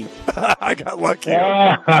lucky. I got lucky.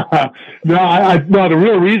 No, the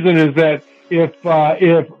real reason is that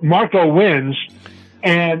if Marco wins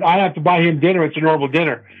and I have to buy him dinner, it's a normal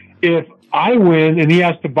dinner. If I win and he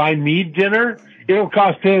has to buy me dinner, it'll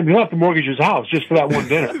cost him, he'll have to mortgage his house just for that one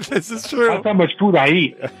dinner. This is true. That's how much food I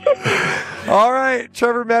eat. All right,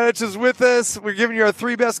 Trevor Maddich is with us. We're giving you our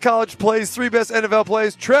 3 best college plays, 3 best NFL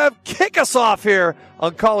plays. Trev, kick us off here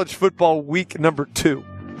on college football week number 2.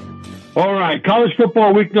 All right, college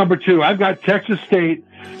football week number 2. I've got Texas State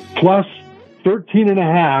plus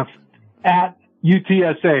 13.5 at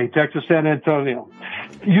UTSA, Texas San Antonio.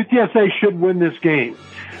 UTSA should win this game.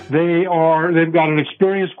 They've got an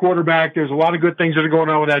experienced quarterback. There's a lot of good things that are going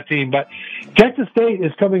on with that team, but Texas State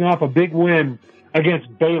is coming off a big win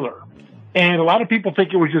against Baylor. And a lot of people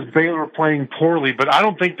think it was just Baylor playing poorly, but I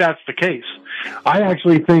don't think that's the case. I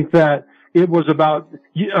actually think that it was about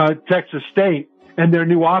Texas State and their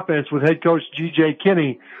new offense with head coach G.J.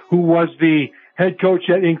 Kinney, who was the head coach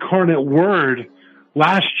at Incarnate Word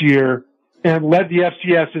last year and led the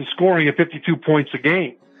FCS in scoring at 52 points a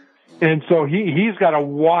game. And so he's got a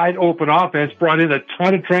wide open offense, brought in a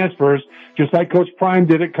ton of transfers, just like Coach Prime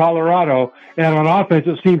did at Colorado. And on offense,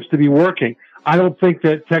 it seems to be working. I don't think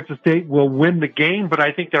that Texas State will win the game, but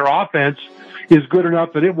I think their offense is good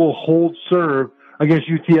enough that it will hold serve against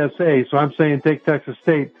UTSA. So I'm saying take Texas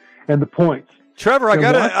State and the points. Trevor, I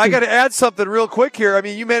gotta add something real quick here. I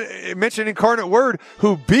mean, you mentioned Incarnate Word,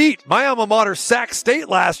 who beat my alma mater, Sac State,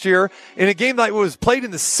 last year in a game that was played in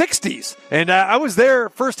the 60s. And I was there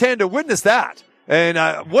firsthand to witness that. And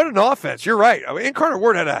what an offense. You're right. I mean, Incarnate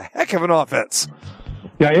Word had a heck of an offense.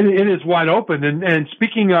 Yeah, it is wide open. And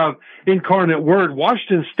speaking of Incarnate Word,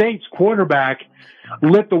 Washington State's quarterback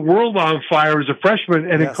lit the world on fire as a freshman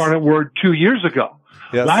at Incarnate Word 2 years ago.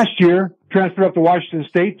 Yes. Last year, transferred up to Washington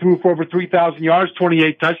State, threw for over 3,000 yards,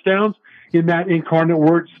 28 touchdowns in that Incarnate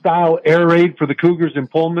Word style air raid for the Cougars in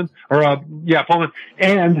Pullman. And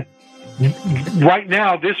right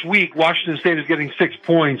now, this week, Washington State is getting 6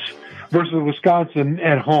 points versus Wisconsin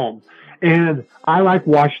at home. And I like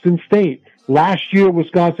Washington State. Last year,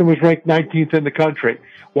 Wisconsin was ranked 19th in the country.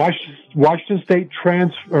 Washington State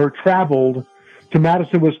traveled to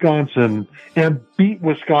Madison, Wisconsin, and beat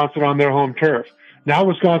Wisconsin on their home turf. Now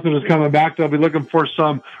Wisconsin is coming back. They'll be looking for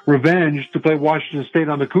some revenge to play Washington State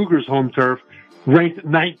on the Cougars' home turf, ranked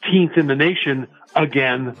 19th in the nation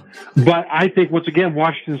again. But I think, once again,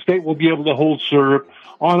 Washington State will be able to hold serve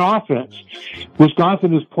on offense.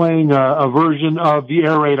 Wisconsin is playing a version of the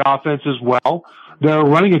air raid offense as well. Their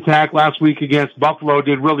running attack last week against Buffalo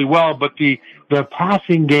did really well, but the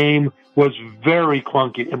passing game was very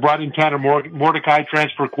clunky. It brought in Tanner Mordecai,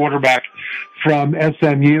 transfer quarterback from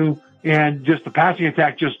SMU, and just the passing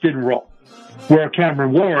attack just didn't roll. Where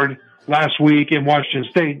Cameron Ward last week in Washington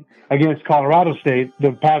State against Colorado State,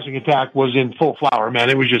 the passing attack was in full flower, man.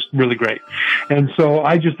 It was just really great. And so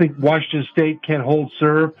I just think Washington State can hold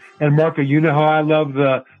serve. And Marco, you know how I love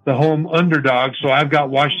the home underdog. So I've got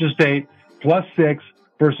Washington State plus 6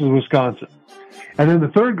 versus Wisconsin. And then the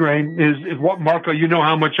third game is what, Marco, you know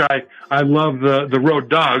how much I love the road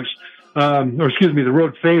dogs. The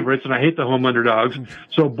road favorites, and I hate the home underdogs.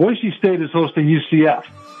 So Boise State is hosting UCF.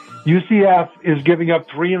 UCF is giving up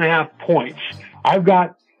 3.5 points. I've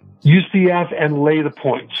got UCF and lay the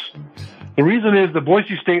points. The reason is the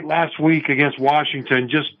Boise State last week against Washington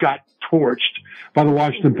just got torched by the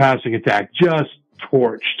Washington passing attack. Just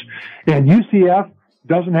torched. And UCF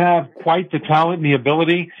doesn't have quite the talent and the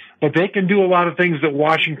ability, but they can do a lot of things that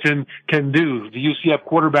Washington can do. The UCF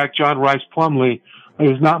quarterback, John Rice Plumlee,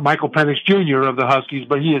 is not Michael Penix Jr. of the Huskies,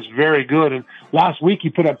 but he is very good. And last week he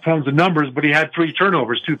put up tons of numbers, but he had 3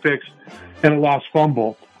 turnovers, 2 picks, and a lost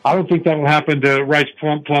fumble. I don't think that'll happen to Rice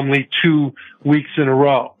Plumlee 2 weeks in a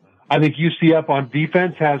row. I think UCF on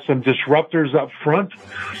defense has some disruptors up front,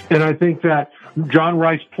 and I think that John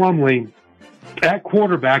Rice Plumlee at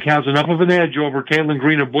quarterback has enough of an edge over Kalen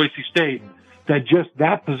Green of Boise State that just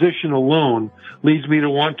that position alone leads me to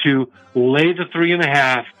want to lay the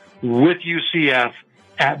 3.5 with UCF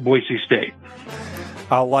at Boise State.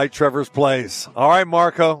 I like Trevor's plays. All right,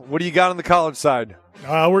 Marco, what do you got on the college side?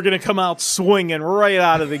 We're going to come out swinging right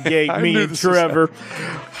out of the gate, me and Trevor.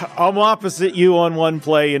 I'm opposite you on one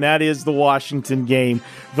play, and that is the Washington game.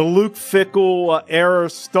 The Luke Fickell era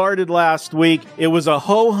started last week. It was a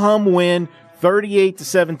ho-hum win,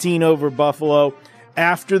 38-17 over Buffalo.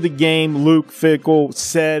 After the game, Luke Fickell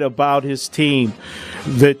said about his team,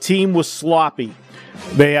 the team was sloppy.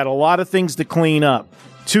 They had a lot of things to clean up.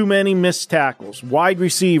 Too many missed tackles, wide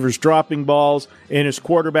receivers dropping balls, and his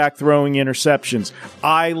quarterback throwing interceptions.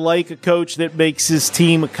 I like a coach that makes his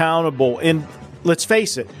team accountable. And let's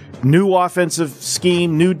face it, new offensive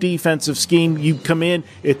scheme, new defensive scheme. You come in,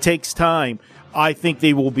 it takes time. I think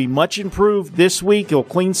they will be much improved this week. He'll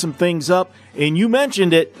clean some things up. And you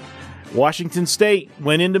mentioned it. Washington State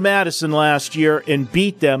went into Madison last year and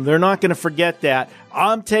beat them. They're not going to forget that.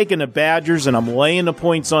 I'm taking the Badgers, and I'm laying the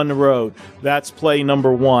points on the road. That's play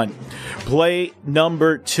number 1. Play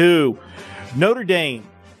number 2, Notre Dame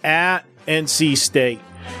at NC State.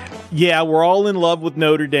 Yeah, we're all in love with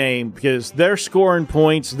Notre Dame because they're scoring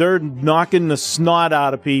points. They're knocking the snot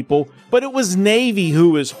out of people. But it was Navy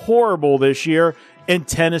who is horrible this year and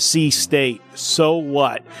Tennessee State. So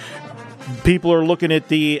what? People are looking at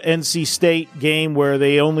the NC State game where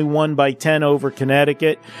they only won by 10 over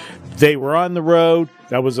Connecticut. They were on the road.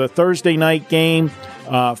 That was a Thursday night game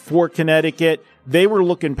for Connecticut. They were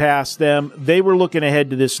looking past them. They were looking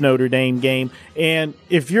ahead to this Notre Dame game. And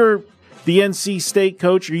if you're the NC State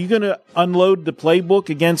coach, are you going to unload the playbook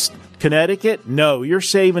against Connecticut? No, you're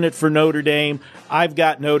saving it for Notre Dame. I've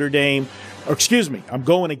got Notre Dame. Or excuse me, I'm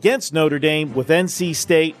going against Notre Dame with NC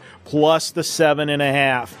State plus the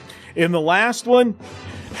 7.5. In the last one,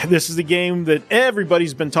 this is the game that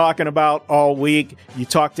everybody's been talking about all week. You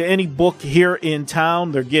talk to any book here in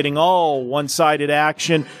town, they're getting all one-sided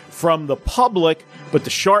action from the public, but the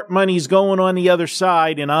sharp money's going on the other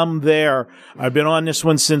side, and I'm there. I've been on this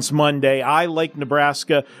one since Monday. I like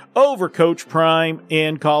Nebraska over Coach Prime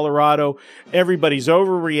and Colorado. Everybody's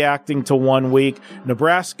overreacting to 1 week.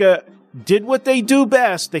 Nebraska did what they do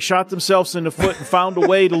best. They shot themselves in the foot and found a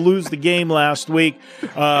way to lose the game last week.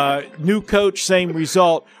 New coach, same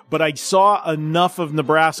result. But I saw enough of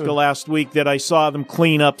Nebraska last week that I saw them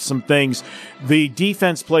clean up some things. The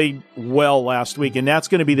defense played well last week, and that's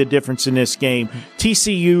going to be the difference in this game.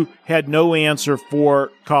 TCU had no answer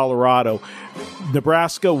for Colorado.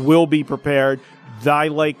 Nebraska will be prepared. I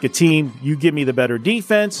like the team. You give me the better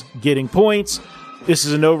defense, getting points. This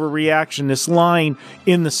is an overreaction. This line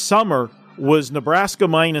in the summer was Nebraska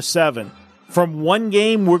 -7. From one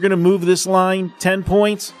game, we're going to move this line 10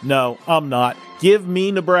 points? No, I'm not. Give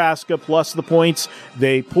me Nebraska plus the points.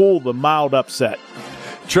 They pull the mild upset.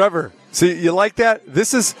 Trevor, see, you like that?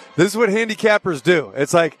 This is what handicappers do.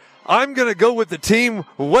 It's like, I'm going to go with the team,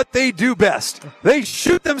 what they do best. They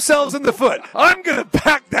shoot themselves in the foot. I'm going to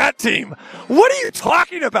back that team. What are you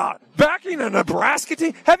talking about? Backing a Nebraska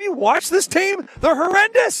team? Have you watched this team? They're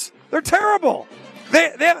horrendous. They're terrible.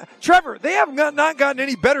 Trevor, they have not gotten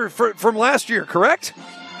any better from last year, correct?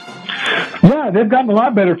 Yeah, they've gotten a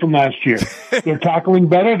lot better from last year. They're tackling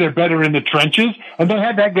better. They're better in the trenches. And they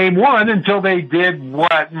had that game won until they did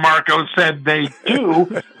what Marco said they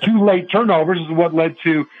do. 2 late turnovers is what led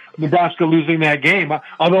to Nebraska losing that game.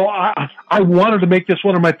 Although I wanted to make this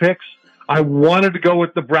one of my picks. I wanted to go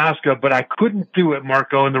with Nebraska, but I couldn't do it,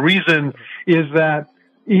 Marco. And the reason is that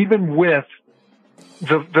even with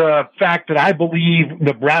the fact that I believe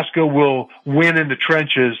Nebraska will win in the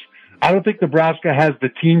trenches, I don't think Nebraska has the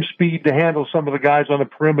team speed to handle some of the guys on the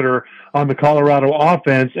perimeter on the Colorado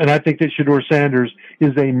offense. And I think that Shedeur Sanders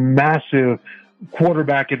is a massive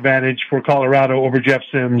quarterback advantage for Colorado over Jeff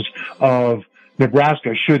Sims of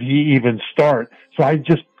Nebraska, should he even start.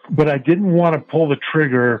 But I didn't want to pull the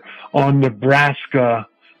trigger on Nebraska,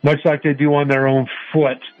 much like they do on their own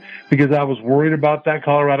foot, because I was worried about that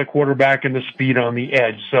Colorado quarterback and the speed on the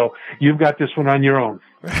edge. So you've got this one on your own.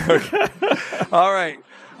 All right.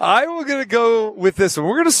 I'm going to go with this one.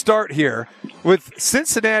 We're going to start here with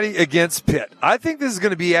Cincinnati against Pitt. I think this is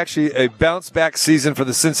going to be actually a bounce-back season for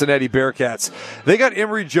the Cincinnati Bearcats. They got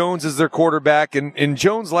Emory Jones as their quarterback, and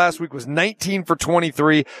Jones last week was 19 for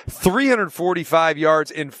 23, 345 yards,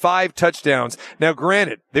 and 5 touchdowns. Now,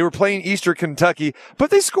 granted, they were playing Eastern Kentucky, but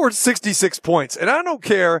they scored 66 points. And I don't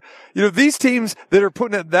care, these teams that are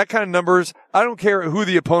putting up that kind of numbers, I don't care who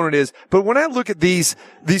the opponent is. But when I look at these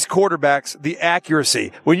quarterbacks, the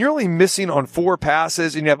accuracy, when you're only missing on 4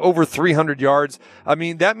 passes and you have over 300 yards, I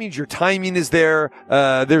mean, that means your timing is there.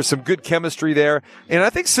 There's some good chemistry there. And I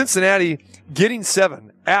think Cincinnati getting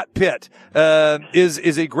 7 at Pitt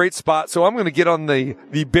is a great spot. So I'm going to get on the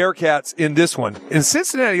Bearcats in this one. And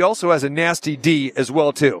Cincinnati also has a nasty D as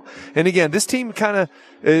well, too. And again, this team kind of,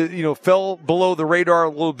 fell below the radar a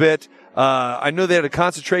little bit. I know they had a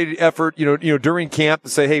concentrated effort, during camp to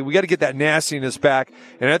say, hey, we got to get that nastiness back.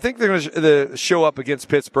 And I think they're going to show up against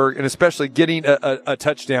Pittsburgh and especially getting a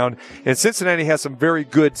touchdown. And Cincinnati has some very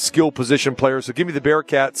good skill position players. So give me the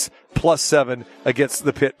Bearcats plus 7 against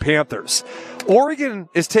the Pitt Panthers. Oregon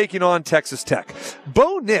is taking on Texas Tech.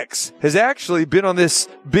 Bo Nix has actually been on this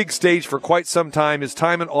big stage for quite some time. His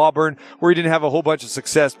time in Auburn, where he didn't have a whole bunch of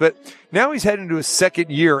success, but now he's heading to his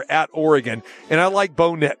second year at Oregon, and I like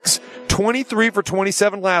Bo Nix. 23 for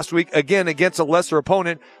 27 last week, again against a lesser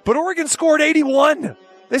opponent, but Oregon scored 81.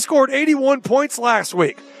 They scored 81 points last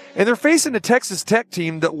week, and they're facing a Texas Tech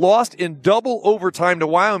team that lost in double overtime to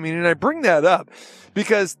Wyoming, and I bring that up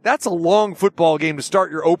because that's a long football game to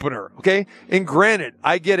start your opener, okay? And granted,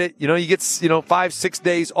 I get it, you get 5-6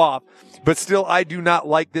 days off, but still, I do not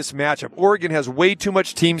like this matchup. Oregon has way too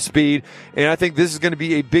much team speed, and I think this is going to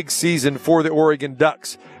be a big season for the Oregon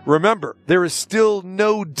Ducks. Remember, there is still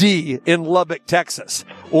no D in Lubbock, Texas.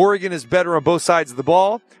 Oregon is better on both sides of the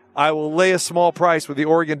ball. I will lay a small price with the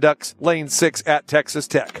Oregon Ducks laying 6 at Texas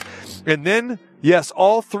Tech. And then, yes,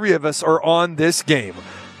 all three of us are on this game.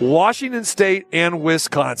 Washington State and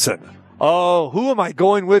Wisconsin. Oh, who am I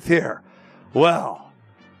going with here? Well,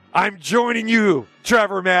 I'm joining you,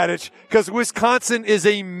 Trevor Maddich, because Wisconsin is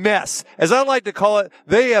a mess. As I like to call it,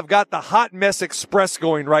 they have got the hot mess express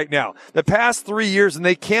going right now. The past 3 years, and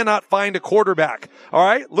they cannot find a quarterback. All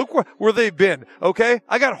right? Look where they've been, okay?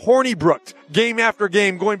 I got Hornibrooked game after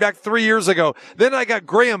game going back 3 years ago. Then I got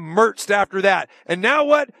Graham Mertz after that. And now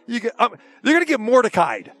what? You're going to get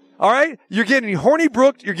Mordecai'd. All right? You're getting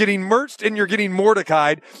Hornibrooked, you're getting Mertzed, and you're getting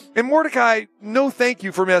Mordecai'd. And Mordecai, no thank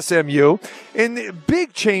you from SMU. And the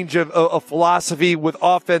big change of philosophy with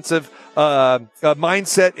offensive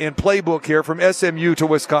mindset and playbook here from SMU to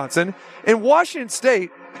Wisconsin. And Washington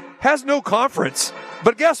State has no conference.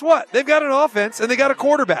 But guess what? They've got an offense, and they got a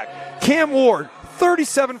quarterback. Cam Ward,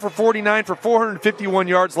 37 for 49 for 451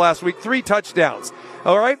 yards last week, 3 touchdowns.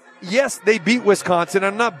 All right? Yes, they beat Wisconsin.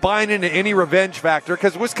 I'm not buying into any revenge factor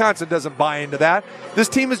because Wisconsin doesn't buy into that. This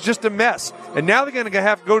team is just a mess. And now they're going to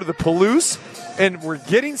have to go to the Palouse, and we're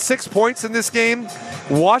getting 6 points in this game.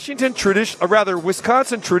 Wisconsin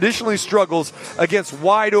traditionally struggles against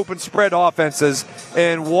wide open spread offenses,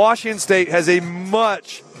 and Washington State has a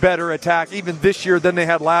much better attack even this year than they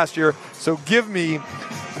had last year. So give me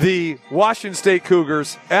the Washington State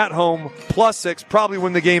Cougars at home, +6, probably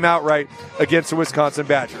win the game outright against the Wisconsin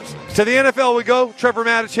Badgers. To the NFL we go. Trevor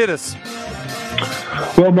Maddich, hit us.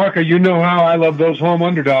 Well, Marco, you know how I love those home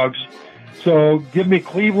underdogs. So give me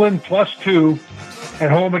Cleveland +2 at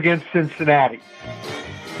home against Cincinnati.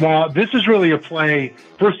 Now, this is really a play,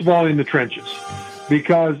 first of all, in the trenches,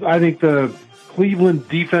 because I think the Cleveland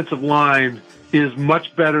defensive line is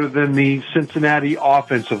much better than the Cincinnati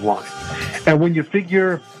offensive line. And when you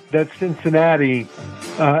figure that Cincinnati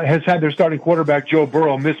has had their starting quarterback, Joe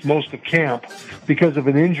Burrow, miss most of camp because of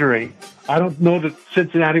an injury, I don't know that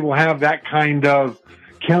Cincinnati will have that kind of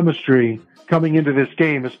chemistry coming into this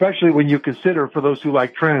game, especially when you consider, for those who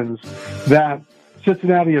like trends, that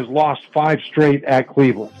Cincinnati has lost 5 straight at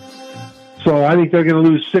Cleveland. So I think they're going to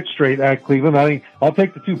lose 6 straight at Cleveland. I think I'll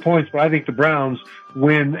take the 2 points, but I think the Browns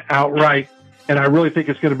win outright. And I really think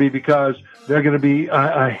it's going to be because they're going to be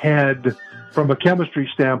ahead from a chemistry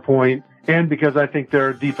standpoint, and because I think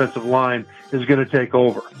their defensive line is going to take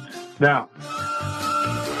over. Now,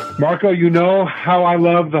 Marco, you know how I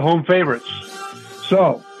love the home favorites.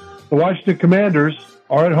 So the Washington Commanders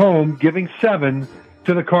are at home giving 7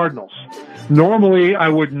 to the Cardinals. Normally, I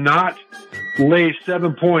would not lay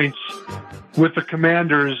 7 points with the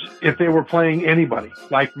Commanders if they were playing anybody,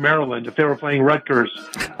 like Maryland. If they were playing Rutgers,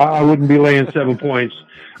 I wouldn't be laying 7 points.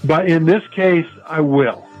 But in this case, I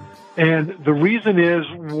will. And the reason is,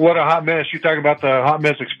 what a hot mess. You talk about the hot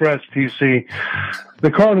mess express, TC.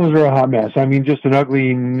 The Cardinals are a hot mess. I mean, just an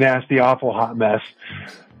ugly, nasty, awful hot mess.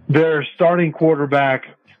 Their starting quarterback,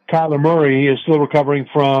 Kyler Murray, is still recovering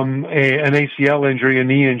from an ACL injury, a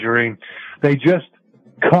knee injury. They just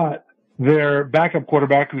cut their backup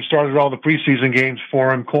quarterback who started all the preseason games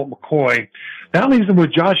for him, Colt McCoy. That leaves them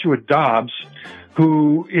with Joshua Dobbs,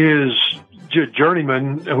 who is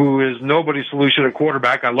journeyman, who is nobody's solution at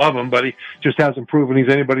quarterback. I love him, but he just hasn't proven he's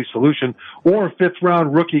anybody's solution. Or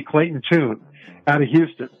 5th-round rookie Clayton Tune out of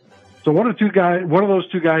Houston. So one of those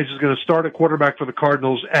two guys is going to start at quarterback for the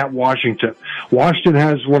Cardinals at Washington. Washington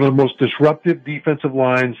has one of the most disruptive defensive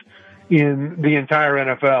lines in the entire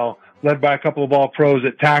NFL, led by a couple of all-pros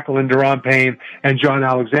at tackle in Deron Payne and John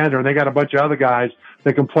Alexander. And they got a bunch of other guys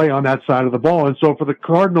that can play on that side of the ball. And so for the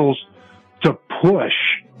Cardinals to push,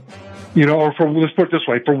 let's put it this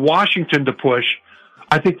way, for Washington to push,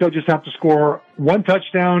 I think they'll just have to score 1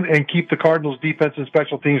 touchdown and keep the Cardinals' defense and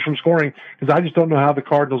special teams from scoring, because I just don't know how the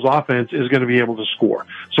Cardinals' offense is going to be able to score.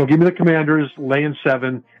 So give me the Commanders laying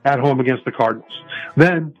 7 at home against the Cardinals.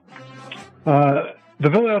 Then, the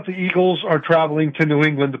Philadelphia Eagles are traveling to New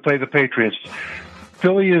England to play the Patriots.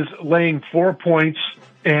 Philly is laying 4 points,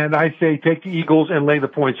 and I say take the Eagles and lay the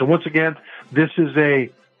points. So once again, this is a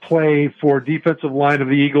play for defensive line of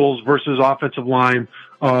the Eagles versus offensive line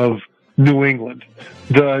of New England.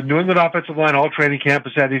 The New England offensive line all training camp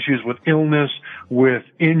has had issues with illness, with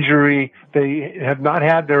injury. They have not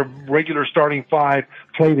had their regular starting 5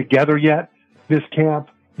 play together yet this camp.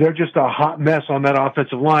 They're just a hot mess on that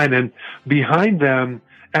offensive line. And behind them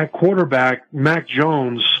at quarterback, Mac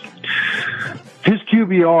Jones, his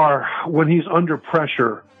QBR, when he's under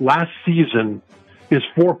pressure last season, is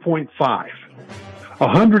 4.5.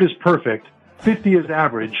 100 is perfect. 50 is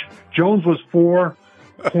average. Jones was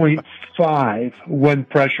 4.5 when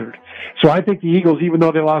pressured. So I think the Eagles, even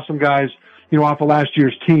though they lost some guys, off of last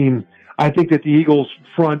year's team, I think that the Eagles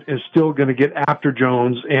front is still going to get after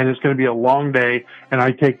Jones, and it's going to be a long day, and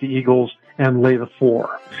I take the Eagles and lay the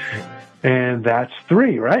 4. And that's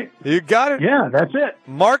 3, right? You got it. Yeah, that's it.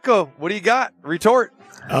 Marco, what do you got? Retort.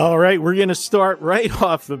 All right, we're going to start right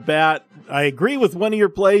off the bat. I agree with one of your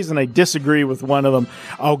plays, and I disagree with one of them.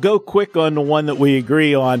 I'll go quick on the one that we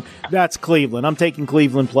agree on. That's Cleveland. I'm taking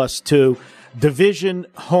Cleveland +2. Division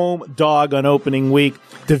home dog on opening week.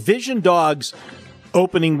 Division dogs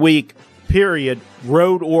opening week, period,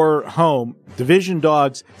 road or home. Division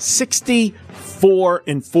dogs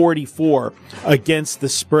 64-44 against the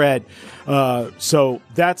spread. So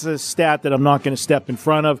that's a stat that I'm not going to step in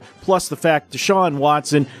front of. Plus the fact Deshaun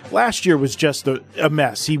Watson last year was just a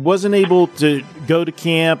mess. He wasn't able to go to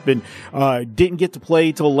camp and didn't get to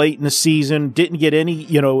play till late in the season. Didn't get any,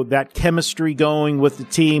 that chemistry going with the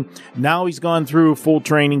team. Now he's gone through a full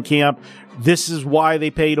training camp. This is why they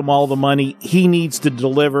paid him all the money. He needs to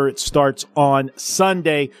deliver. It starts on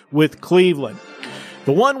Sunday with Cleveland.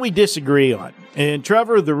 The one we disagree on. And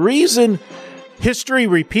Trevor, the reason history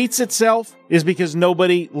repeats itself is because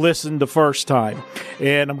nobody listened the first time.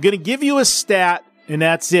 And I'm going to give you a stat, and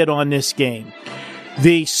that's it on this game.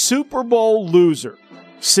 The Super Bowl loser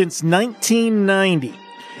since 1990,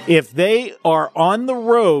 if they are on the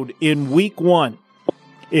road in week 1,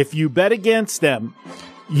 if you bet against them,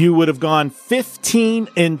 you would have gone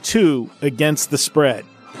 15-2 against the spread.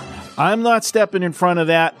 I'm not stepping in front of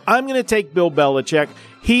that. I'm going to take Bill Belichick.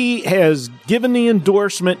 He has given the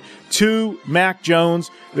endorsement to Mac Jones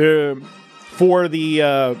for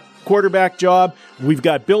the quarterback job. We've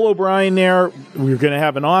got Bill O'Brien there. We're going to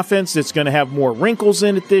have an offense that's going to have more wrinkles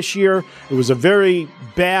in it this year. It was a very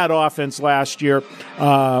bad offense last year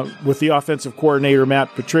with the offensive coordinator,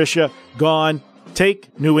 Matt Patricia, gone.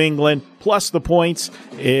 Take New England plus the points,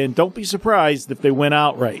 and don't be surprised if they win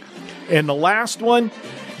outright. And the last one,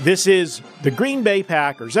 this is the Green Bay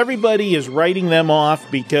Packers. Everybody is writing them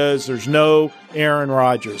off because there's no Aaron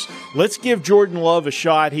Rodgers. Let's give Jordan Love a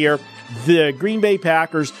shot here. The Green Bay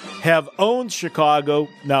Packers have owned Chicago.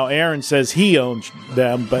 Now, Aaron says he owns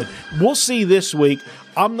them, but we'll see this week.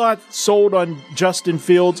 I'm not sold on Justin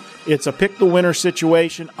Fields. It's a pick-the-winner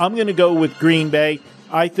situation. I'm going to go with Green Bay.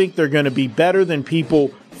 I think they're going to be better than people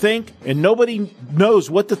think, and nobody knows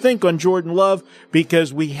what to think on Jordan Love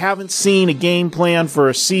because we haven't seen a game plan for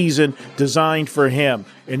a season designed for him,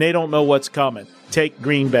 and they don't know what's coming. Take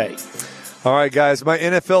Green Bay. All right, guys, my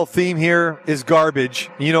NFL theme here is garbage.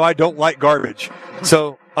 I don't like garbage,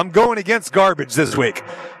 so I'm going against garbage this week.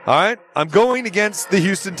 All right, I'm going against the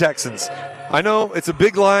Houston Texans. I know it's a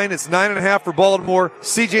big line. It's 9.5 for Baltimore.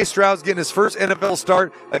 C.J. Stroud's getting his first NFL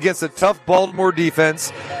start against a tough Baltimore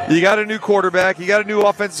defense. You got a new quarterback. You got a new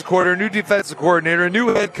offensive coordinator, a new defensive coordinator, a new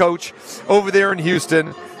head coach over there in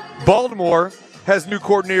Houston. Baltimore has new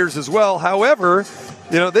coordinators as well. However,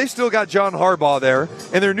 they still got John Harbaugh there,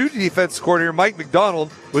 and their new defensive coordinator, Mike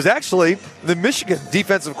McDonald, was actually the Michigan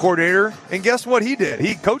defensive coordinator, and guess what he did?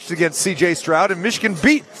 He coached against C.J. Stroud, and Michigan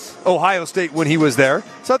beat Ohio State when he was there.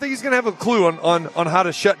 So I think he's going to have a clue on how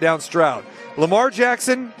to shut down Stroud. Lamar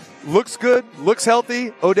Jackson looks good, looks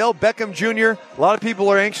healthy. Odell Beckham Jr., a lot of people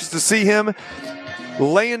are anxious to see him.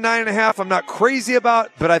 Laying 9.5, I'm not crazy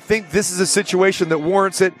about, but I think this is a situation that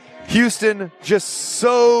warrants it. Houston, just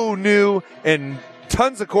so new, and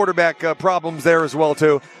tons of quarterback problems there as well,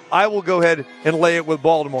 too. I will go ahead and lay it with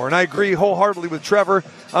Baltimore. And I agree wholeheartedly with Trevor.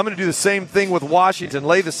 I'm going to do the same thing with Washington.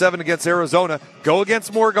 Lay the 7 against Arizona. Go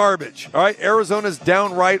against more garbage. All right, Arizona's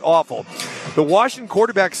downright awful. The Washington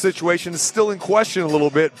quarterback situation is still in question a little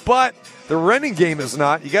bit, but the running game is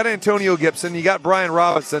not. You got Antonio Gibson. You got Brian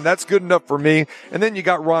Robinson. That's good enough for me. And then you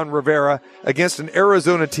got Ron Rivera against an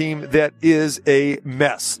Arizona team that is a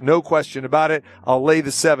mess. No question about it. I'll lay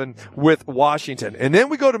the 7 with Washington. And then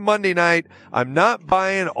we go to Monday night. I'm not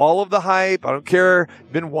buying all of the hype. I don't care.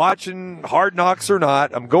 Been watching Hard Knocks or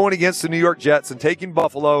not. I'm going against the New York Jets and taking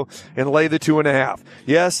Buffalo and lay the 2.5.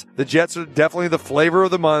 Yes, the Jets are definitely the flavor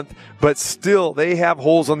of the month, but still they have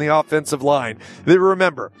holes on the offensive line.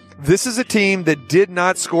 Remember, this is a team that did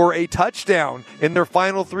not score a touchdown in their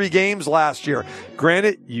final 3 games last year.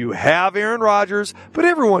 Granted, you have Aaron Rodgers, but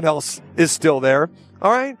everyone else is still there.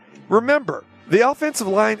 All right? Remember, the offensive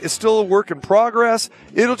line is still a work in progress.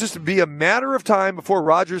 It'll just be a matter of time before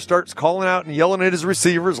Rodgers starts calling out and yelling at his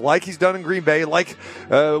receivers like he's done in Green Bay, like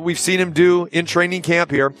we've seen him do in training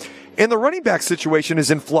camp here. And the running back situation is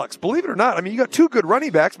in flux. Believe it or not, I mean, you got two good running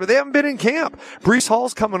backs, but they haven't been in camp. Breece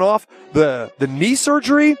Hall's coming off the knee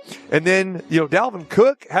surgery, and then, Dalvin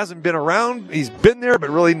Cook hasn't been around. He's been there, but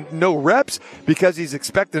really no reps because he's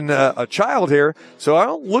expecting a child here. So I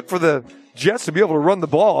don't look for the Jets to be able to run the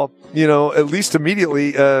ball, at least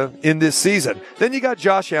immediately in this season. Then you got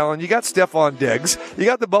Josh Allen, you got Stephon Diggs, you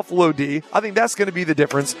got the Buffalo D. I think that's going to be the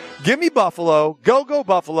difference. Give me Buffalo, go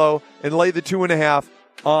Buffalo, and lay the 2.5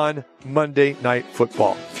 on Monday Night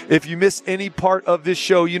Football. If you miss any part of this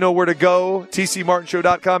show, you know where to go,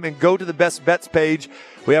 tcmartinshow.com, and go to the Best Bets page.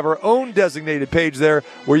 We have our own designated page there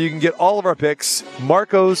where you can get all of our picks.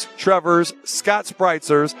 Marco's, Trevor's, Scott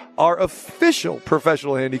Spritzer's, our official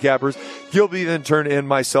professional handicappers, Gilby, then turn in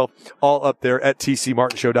myself, all up there at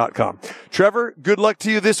tcmartinshow.com. Trevor, good luck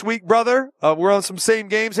to you this week, brother. We're on some same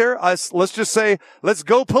games here. Let's just say, let's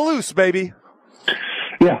go Palouse, baby.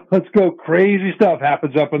 Yeah, let's go. Crazy stuff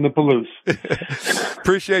happens up in the Palouse.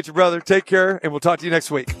 Appreciate you, brother. Take care, and we'll talk to you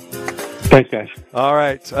next week. Thanks, guys. All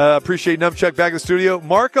right. Appreciate Numchuck back in the studio.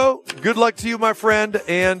 Marco, good luck to you, my friend.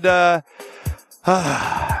 And betting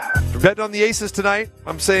on the Aces tonight.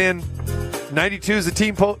 I'm saying 92 is the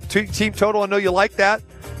team total. I know you like that.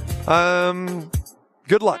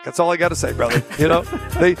 Good luck. That's all I got to say, brother.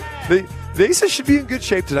 The Aces should be in good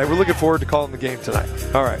shape tonight. We're looking forward to calling the game tonight.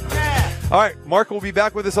 All right. All right, Mark will be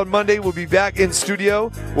back with us on Monday. We'll be back in studio.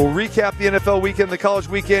 We'll recap the NFL weekend, the college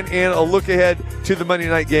weekend, and a look ahead to the Monday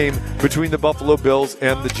night game between the Buffalo Bills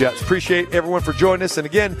and the Jets. Appreciate everyone for joining us. And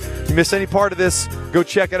again, if you miss any part of this, go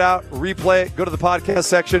check it out, replay it, go to the podcast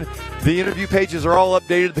section. The interview pages are all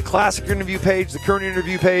updated. The classic interview page, the current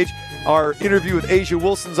interview page, our interview with Asia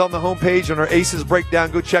Wilson's on the homepage, and our Aces breakdown.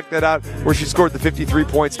 Go check that out, where she scored the 53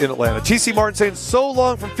 points in Atlanta. TC Martin saying so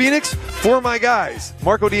long from Phoenix for my guys,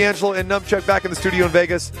 Marco D'Angelo and Numchuck back in the studio in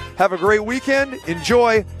Vegas. Have a great weekend.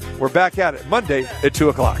 Enjoy. We're back at it Monday at 2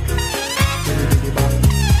 o'clock.